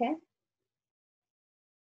point है,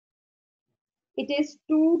 it is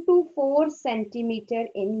 2 to 4 centimeter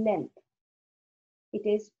in length. It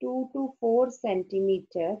is 2 to 4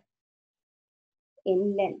 centimeter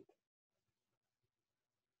in length.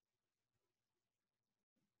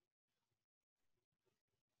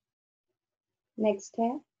 Next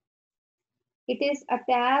है, it is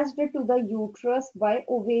attached to the uterus by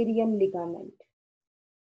ovarian ligament.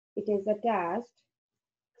 It is attached.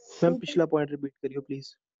 Ma'am पिछला point repeat करिए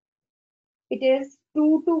please. It is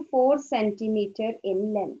 2 to 4 centimeter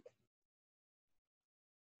in length.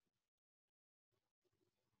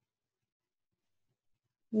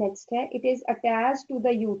 Next है, it is attached to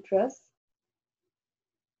the uterus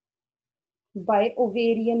by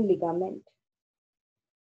ovarian ligament.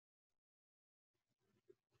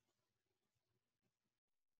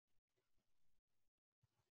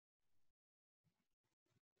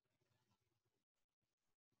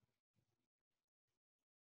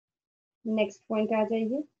 Next point आ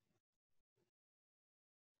जाइए.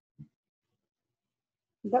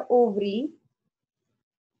 The ovary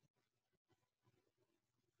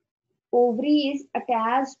is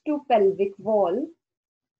attached to pelvic wall.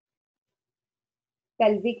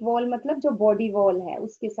 Pelvic wall मतलब जो body wall है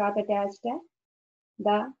उसके साथ attached है.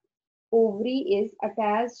 The ovary is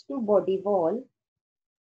attached to body wall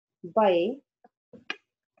by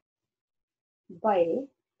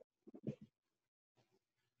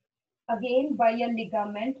a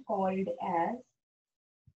ligament called as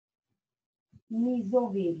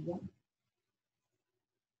mesovarium.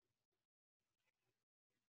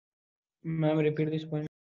 Ma'am, repeat this point.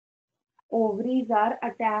 Ovaries are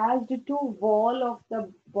attached to wall of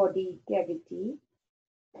the body cavity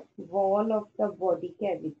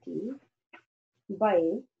by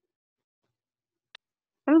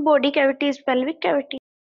Body cavity is pelvic cavity.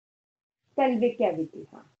 pelvic cavity.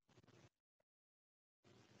 हाँ.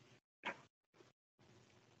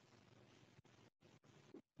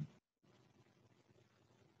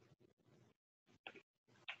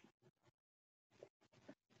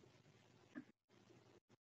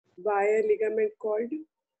 By a ligament called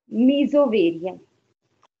Mesovarium.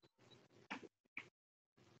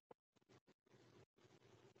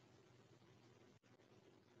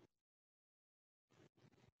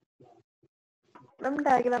 Ma'am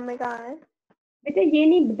diagram में कहाँ है? बेटा ये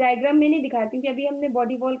नहीं, diagram में नहीं दिखाती क्योंकि अभी हमने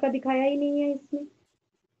बॉडी वॉल का दिखाया ही नहीं है इसमें.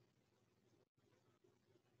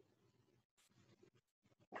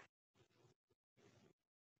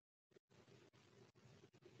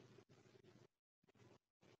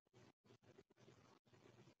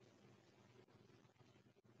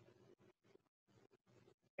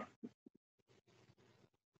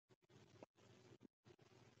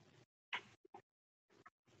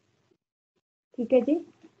 ठीक है जी.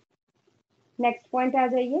 नेक्स्ट पॉइंट आ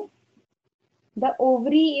जाइए. The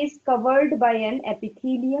ovary is covered by N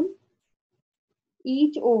epithelium.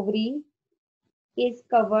 Each ovary is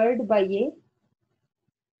covered by A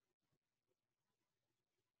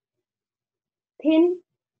thin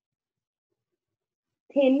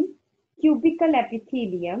cubical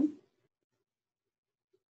epithelium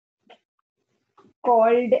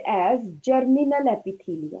called as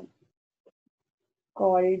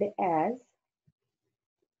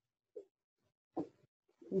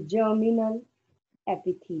germinal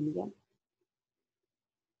epithelium.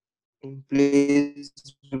 Please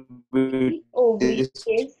repeat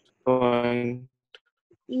this point.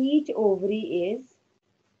 Each ovary is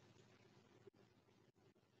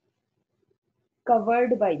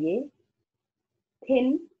covered by a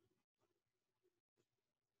thin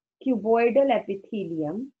cuboidal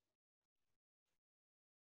epithelium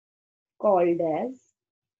called as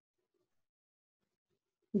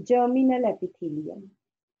germinal epithelium.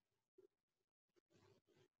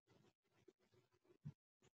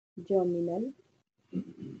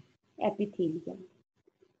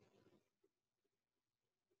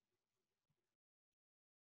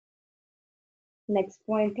 Next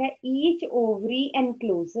point है each ovary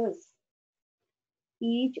encloses,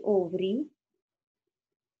 each ovary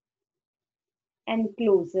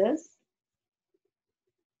encloses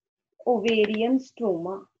ovarian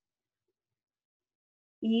stroma,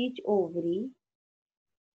 each ovary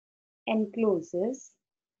encloses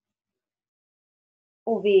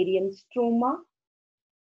ovarian stroma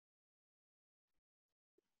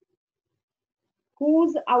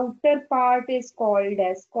whose outer part is called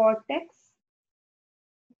as cortex,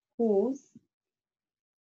 whose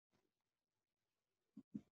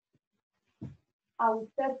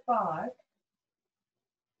outer part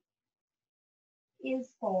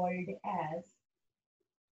is called as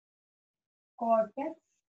cortex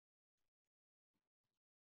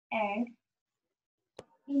and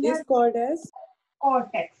inner Is called as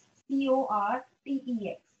cortex, cortex,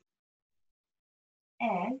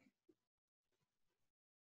 and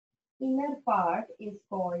inner part is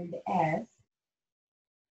called as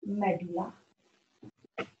medulla.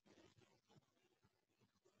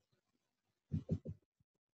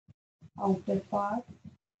 Outer part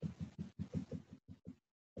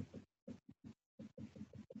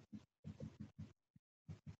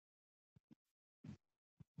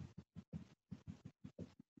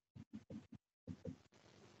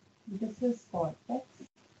this is cortex,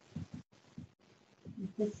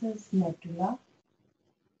 this is medulla.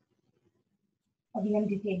 अभी हम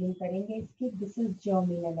detailing करेंगे इसकी. This is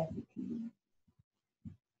germinal epithelium.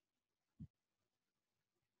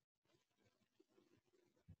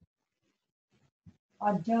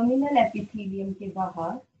 और germinal epithelium के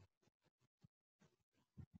बाहर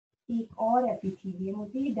एक और epithelium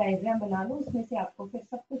होती है. डायग्राम बना लो, उसमें से आपको फिर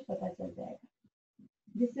सब कुछ पता चल जाएगा.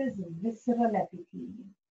 This is visceral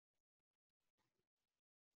epithelium.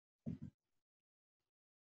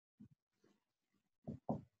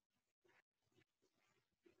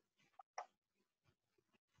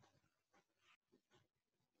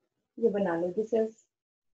 ये बना लो. This is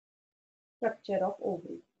structure of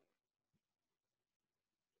ovary.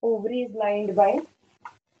 Ovary is lined by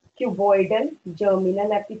cuboidal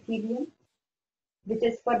germinal epithelium, which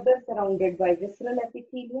is further surrounded by visceral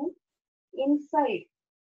epithelium. Inside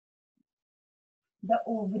the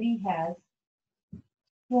ovary has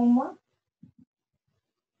stroma,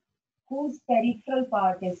 whose peripheral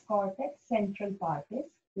part is cortex, central part is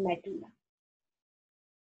medulla.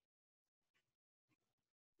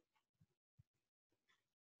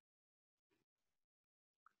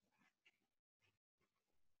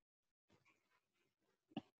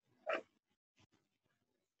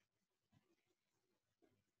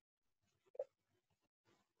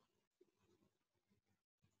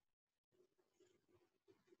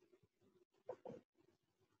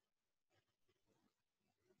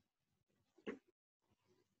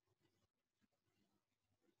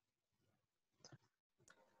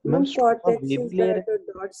 ma'am, cortex wavy is layer that a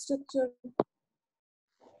dot structure?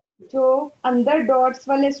 जो अंदर dots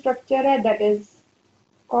वाले structure है that is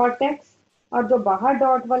cortex, और जो बाहर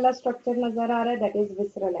dot वाला structure नजर आ रहा है that is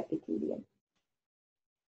visceral epithelium.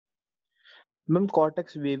 Ma'am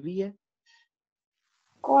cortex wavy है.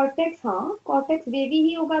 कॉर्टेक्स, हाँ कॉर्टेक्स वेवी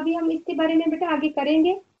ही होगा. अभी हम इसके बारे में बेटा आगे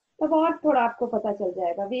करेंगे तब और थोड़ा आपको पता चल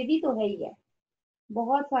जाएगा. वेवी तो है ही है.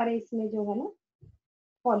 बहुत सारे इसमें जो है ना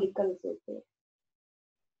फॉलिकल्स होते हैं.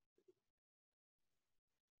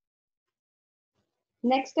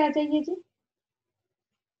 नेक्स्ट आ जाइए जी.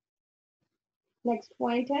 नेक्स्ट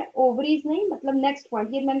पॉइंट है ओवरीज नहीं, मतलब नेक्स्ट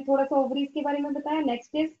पॉइंट. ये मैंने थोड़ा सा ओवरीज के बारे में बताया.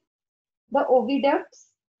 नेक्स्ट इज द ओविडक्ट्स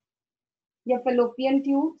या फेलोपियन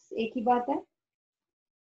ट्यूब्स. एक ही बात है.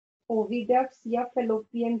 ओविडक्ट्स या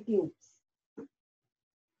फेलोपियन ट्यूब्स,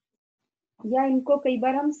 या इनको कई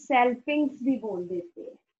बार हम सेल्फिंग्स भी बोल देते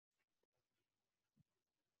हैं.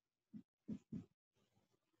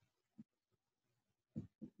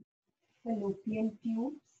 फेलोपियन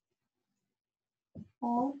ट्यूब्स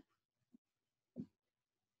और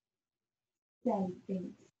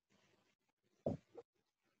सेल्फिंग्स.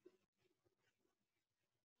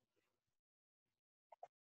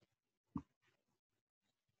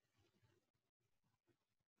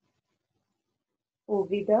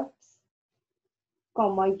 oviducts,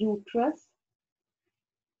 uterus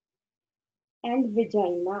and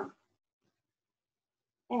vagina,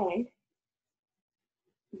 and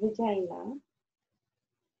vagina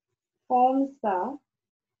forms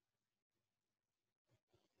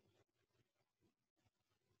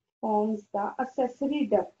the accessory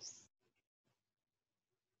ducts.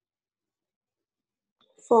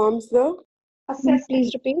 Forms the Accessory.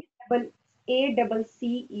 Please repeat.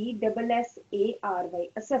 ACCESSARY.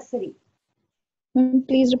 Accessory.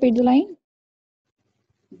 Please repeat the line.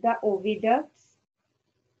 The oviducts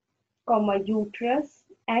comma uterus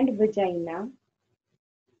and vagina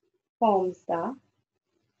forms the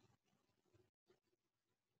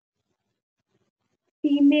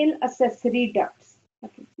female accessory ducts.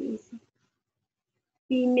 Okay, please.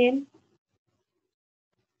 Female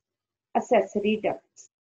accessory ducts.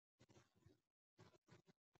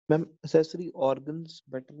 Ma'am accessory organs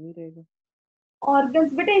better नहीं रहेगा?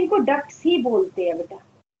 Organs बेटा इनको ducts ही बोलते हैं बेटा,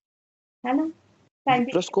 है ना?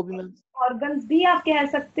 Uterus को भी मैम organs भी आप कह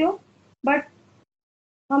सकते हो, but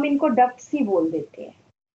हम इनको ducts ही बोल देते हैं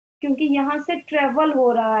क्योंकि यहाँ से ट्रेवल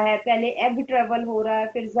हो रहा है, पहले एग ट्रेवल हो रहा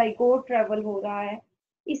है, फिर जाइगोट ट्रेवल हो रहा है,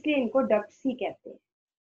 इसलिए इनको डक्ट्स ही कहते हैं।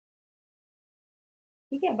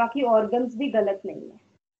 ठीक है, बाकी ऑर्गन्स भी गलत नहीं है।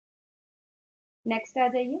 नेक्स्ट आ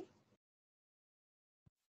जाइए।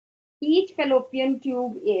 Each fallopian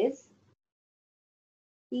tube is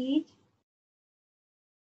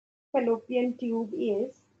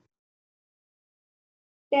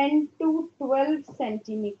 10 to 12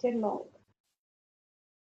 centimeter long.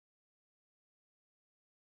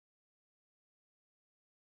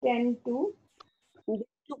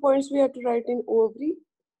 Two points we have to write in ovary.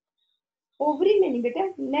 Ovary में नहीं बेटा,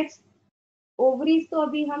 नेक्स्ट ओवरीज तो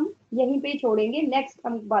अभी हम यहीं पे ही छोड़ेंगे, नेक्स्ट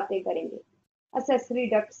हम बातें करेंगे। असेसरी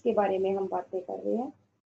डक्ट्स के बारे में हम बातें कर रहे हैं,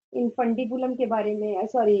 इनफंडिबुलम के बारे में,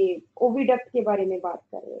 सॉरी ओविडक्ट के बारे में बात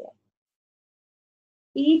कर रहे हैं।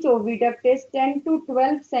 Each oviduct is 10 to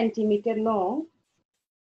 12 centimeter long,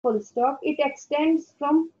 full stop. It extends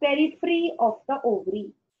from periphery of the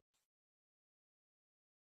ovary.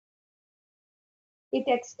 It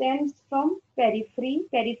extends from periphery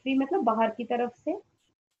मतलब बाहर की तरफ से,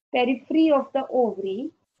 periphery of the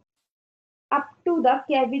ovary up to the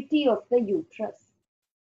cavity of the uterus.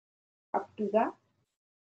 Up to the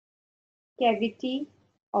cavity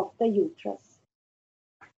of the uterus.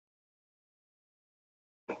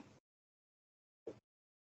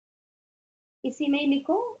 इसी में ही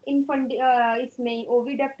लिखो, इसमें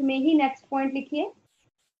oviduct में ही नेक्स्ट पॉइंट लिखिए।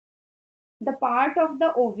 The part of the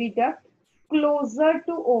oviduct closer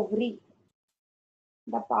to ovary.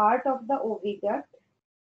 The part of the oviduct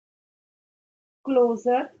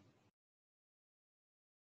closer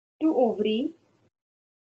to ovary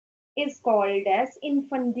is called as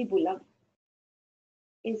infundibulum.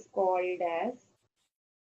 Is called as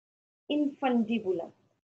infundibulum.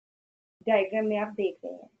 Diagram में आप देख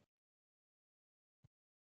रहे हैं।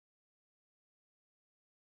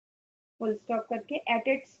 फुल स्टॉप करके at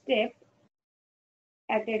its tip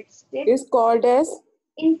Is called as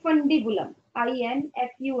infundibulum.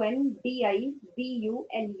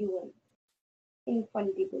 infundibulum.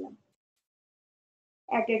 Infundibulum.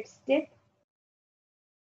 At its tip,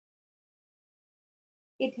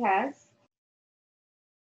 it has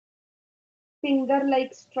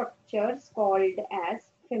finger-like structures called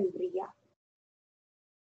as fimbria.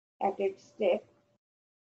 At its tip,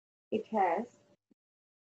 it has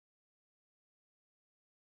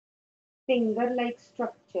finger-like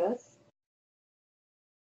structures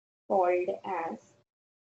called as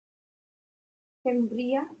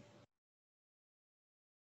fimbria.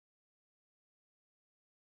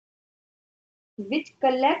 Which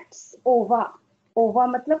collects ova. Ova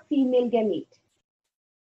मतलब female gamete.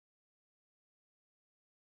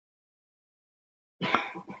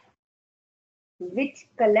 Which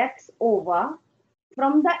collects ova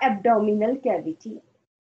from the abdominal cavity.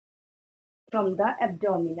 From the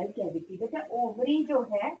abdominal cavity. बेटा ovary जो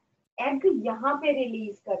है egg यहाँ पे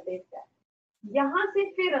release कर देता है, यहाँ से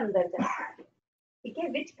फिर अंदर जाता है। ठीक है,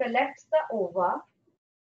 which collects the ova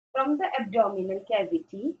from the abdominal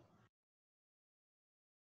cavity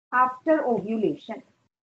after ovulation.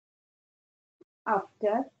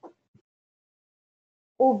 After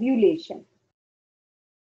ovulation.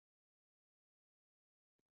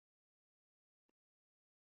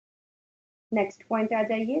 Next point आ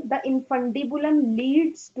जाइए। The infundibulum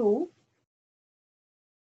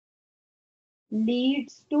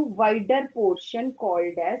leads to wider portion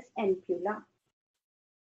called as ampulla.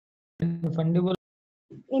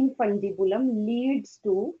 Infundibulum leads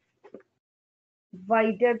to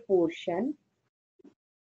wider portion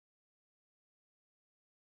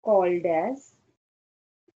called as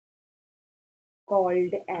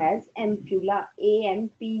ampulla.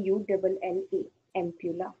 AMPULLA.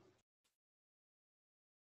 Ampulla.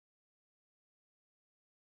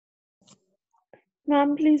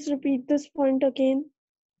 Ma'am, please repeat this point again.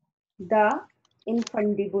 The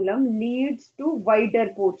infundibulum leads to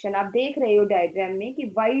wider portion. आप देख रहे हो diagram में कि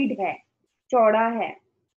wide है, चौड़ा है,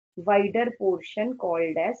 wider portion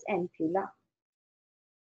called as ampulla.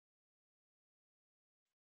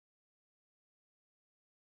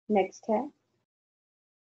 Next है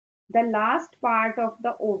The last part of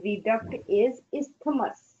the oviduct is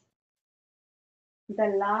isthmus. The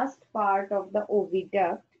last part of the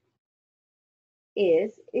oviduct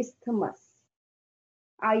is isthmus.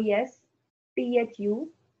 ISTHU.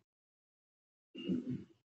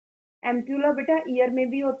 Ampulla बेटा ईयर में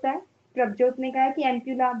भी होता है. प्रभजोत ने कहा कि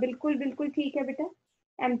एम्प्यूला बिल्कुल बिल्कुल ठीक है बेटा.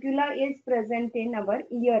 Ampulla is present in our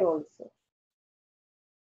year also.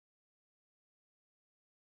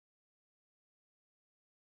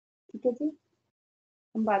 ठीक है जी,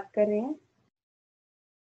 हम बात कर रहे हैं.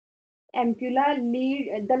 Ampulla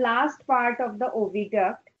lead the last part of the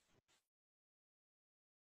oviduct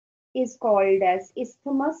is called as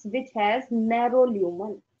isthmus, which has narrow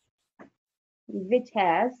lumen,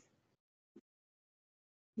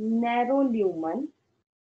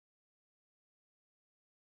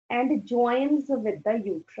 and joins with the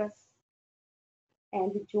uterus,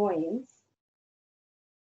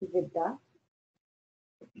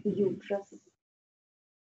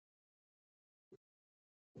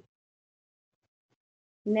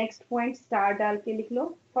 next point star डाल के लिख लो.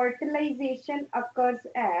 Fertilisation occurs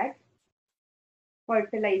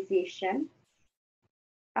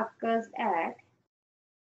at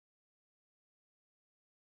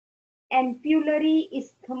ampullary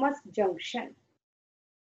isthmus junction.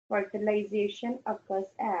 Fertilization occurs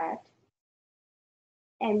at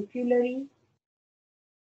ampullary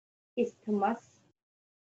isthmus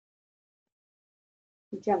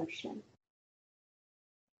junction.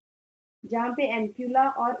 जहां पे ampulla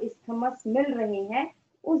और isthmus मिल रहे हैं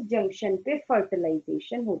उस junction पे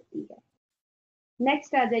फर्टिलाइजेशन होती है.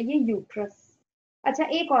 नेक्स्ट आ जाइए यूट्रस. अच्छा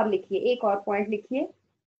एक और लिखिए, एक और पॉइंट लिखिए.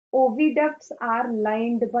 Oviducts are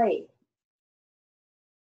lined by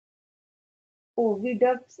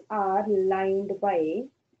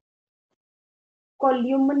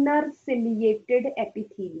columnar ciliated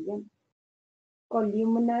epithelium.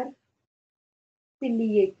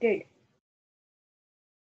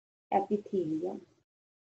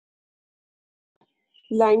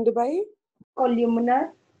 Lined by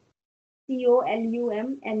columnar,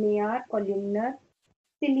 columnar, columnar,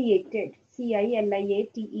 ciliated,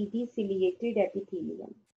 ciliated, ciliated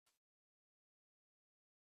epithelium.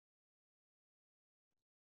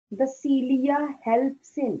 The cilia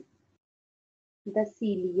helps in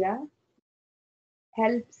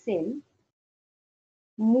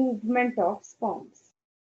movement of sperms.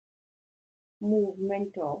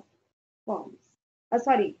 Movement of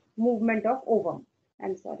ovum.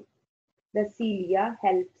 I'm sorry. The cilia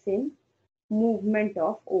helps in movement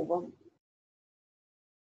of ovum.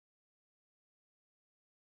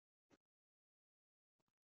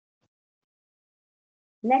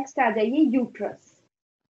 Next आ जाइए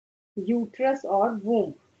uterus और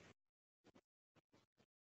womb.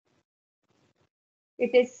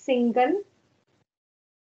 It is single.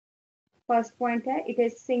 First point है, it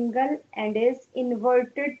is single and is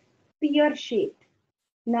inverted pear shaped.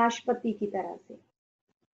 नाशपति की तरह से.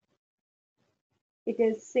 It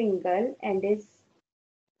is single and is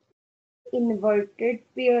inverted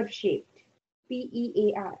pear shaped.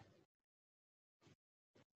 PEAR.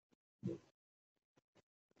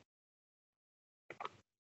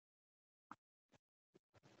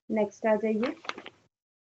 Next आ जाइए.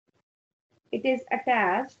 It is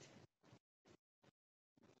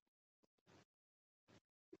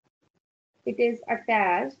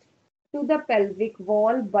attached to the pelvic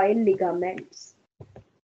wall by ligaments.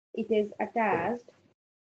 It is attached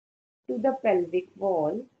to the pelvic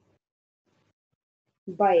wall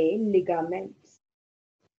by ligaments.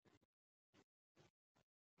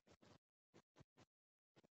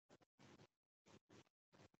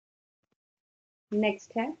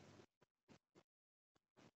 Next है,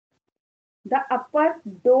 the upper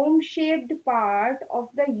dome-shaped part of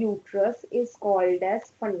the uterus is called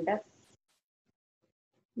as fundus.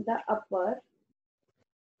 The upper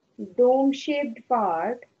dome-shaped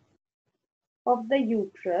part of the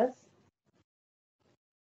uterus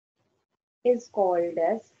is called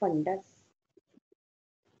as fundus.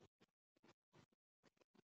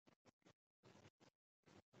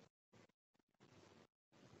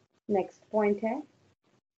 Next point है,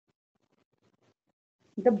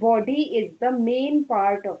 the body is the main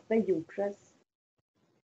part of the uterus.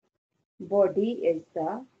 Body is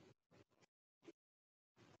the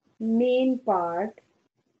main part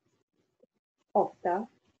of the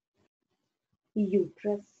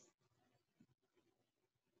uterus.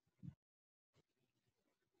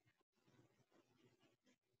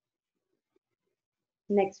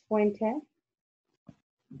 Next point है,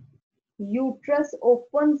 uterus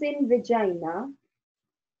opens in vagina.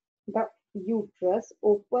 The uterus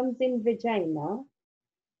opens in vagina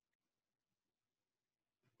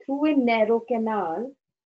through a narrow canal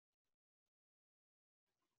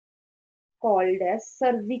called as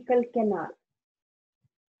cervical canal.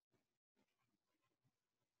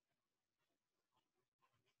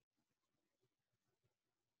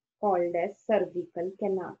 Called as cervical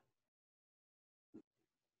canal.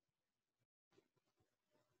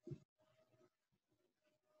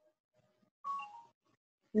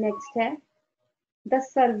 Next है, the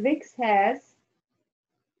cervix has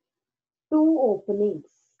two openings.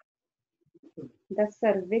 The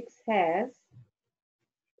cervix has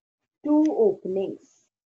two openings.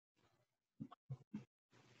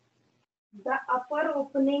 The upper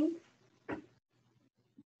opening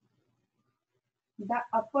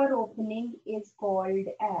is called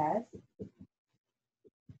as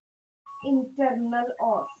internal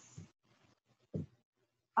os.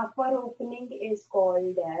 Upper opening is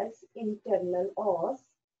called as internal os,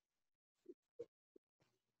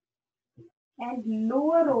 and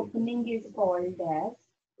lower opening is called as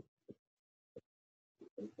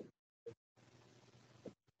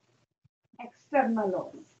external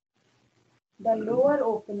os. The lower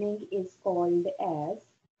opening is called as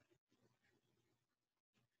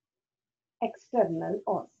external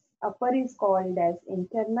os. Upper is called as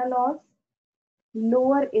internal os.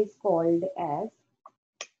 Lower is called as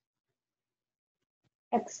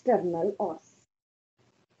external os.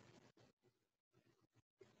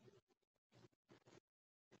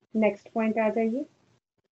 Next point आ जाइए.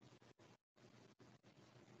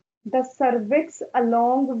 The cervix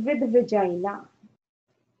along with vagina.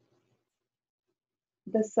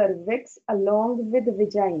 The cervix along with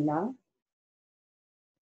vagina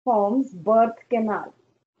forms birth canal.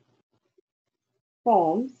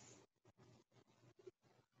 Forms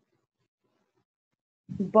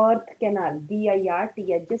birth canal. BIRT.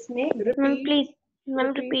 जिसमें Ma'am, please,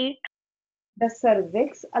 ma'am, repeat. the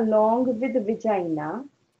cervix along with vagina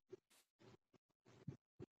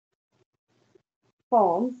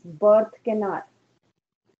forms birth canal,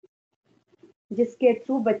 जिसके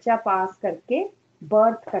through बच्चा पास करके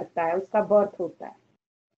birth करता है, उसका birth होता है.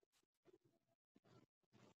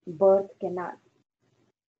 Birth canal.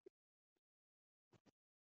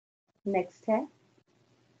 Next है,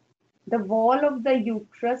 the wall of the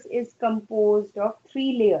uterus is composed of 3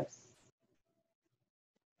 layers.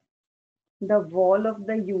 The wall of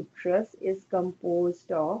the uterus is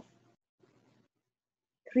composed of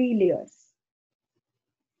 3 layers.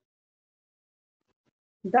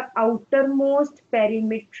 The outermost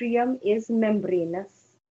perimetrium is membranous.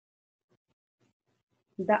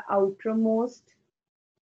 The outermost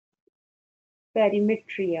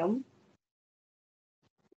perimetrium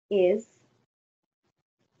is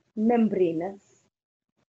membranous.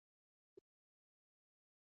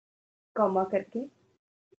 Comma करके.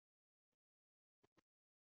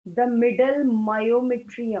 The middle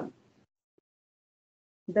myometrium.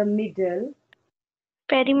 The middle.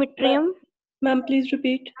 Perimetrium. Ma'am, please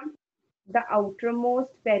repeat. The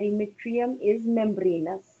outermost perimetrium is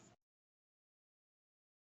membranous.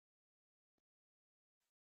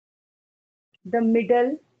 The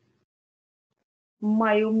middle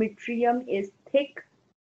myometrium is thick.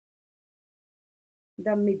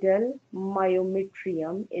 The middle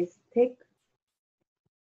myometrium is thick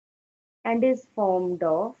and is formed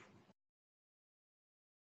of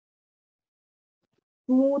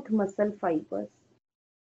smooth muscle fibers.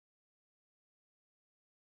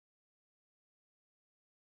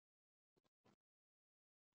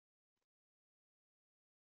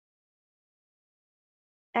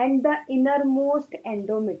 And the innermost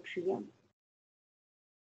endometrium.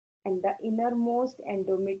 And the innermost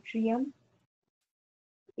endometrium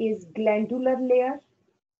is glandular layer.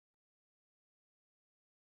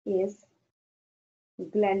 Is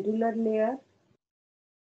glandular layer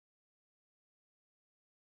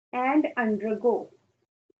and undergo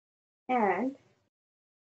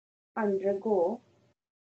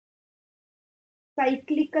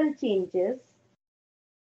cyclical changes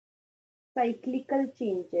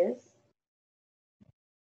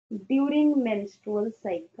during menstrual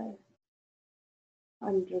cycle.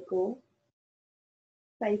 Undergo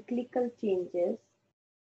cyclical changes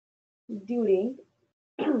during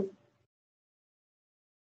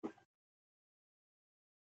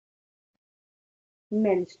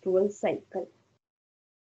menstrual cycle.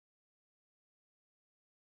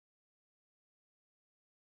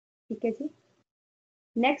 ठीक है जी.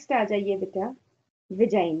 Next आ जाइए बेटा,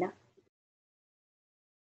 vagina.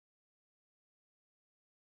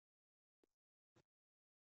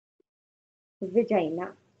 Vagina.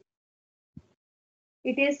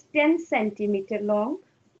 It is 10 centimeter long.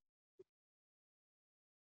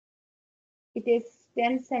 It is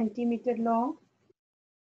 10 centimeter long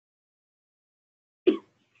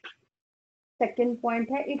second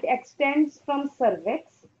point है, it extends from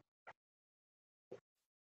cervix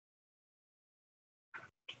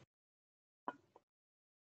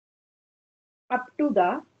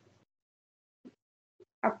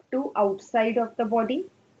up to outside of the body,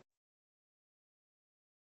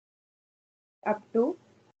 up to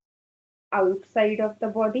outside of the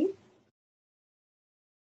body.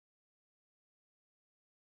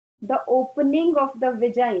 The opening of the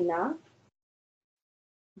vagina,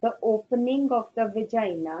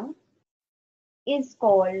 is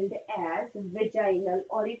called as vaginal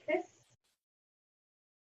orifice.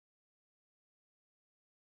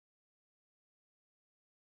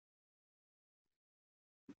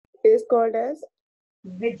 Is called as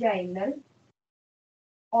Vaginal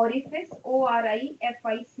orifice,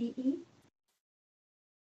 ORIFICE,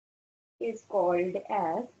 is called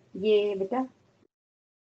as, ये बेटा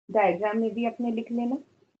diagram में भी अपने लिख लेना.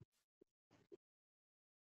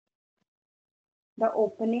 The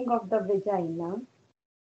opening of the vagina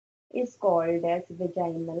is called as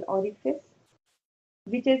vaginal orifice,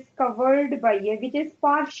 which is covered by which is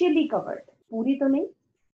partially covered, पूरी तो नहीं,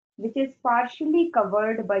 which is partially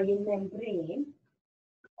covered by a membrane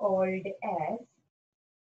called as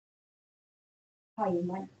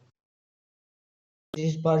hymen.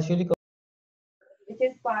 This is partially Which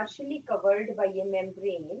is partially covered by a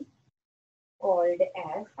membrane called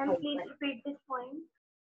as And please hymen. repeat this point.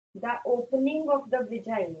 The opening of the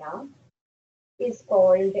vagina is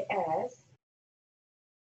called as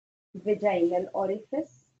vaginal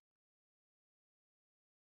orifice,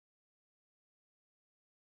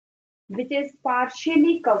 which is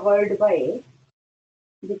partially covered by a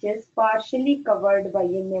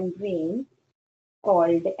membrane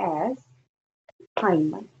called as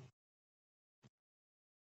hymen.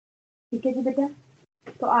 ठीक है जी बेटा,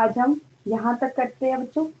 तो आज हम यहाँ तक करते हैं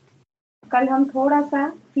बच्चों. कल हम थोड़ा सा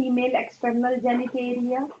female external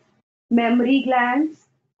जेनिटेरिया, mammary glands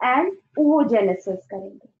and oogenesis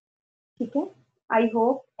करेंगे. ठीक है, I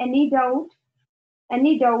hope any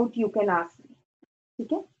doubt you can ask me.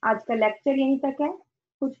 ठीक है, आज का लेक्चर यहीं तक है.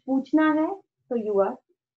 कुछ पूछना है तो यू आर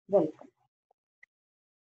वेलकम.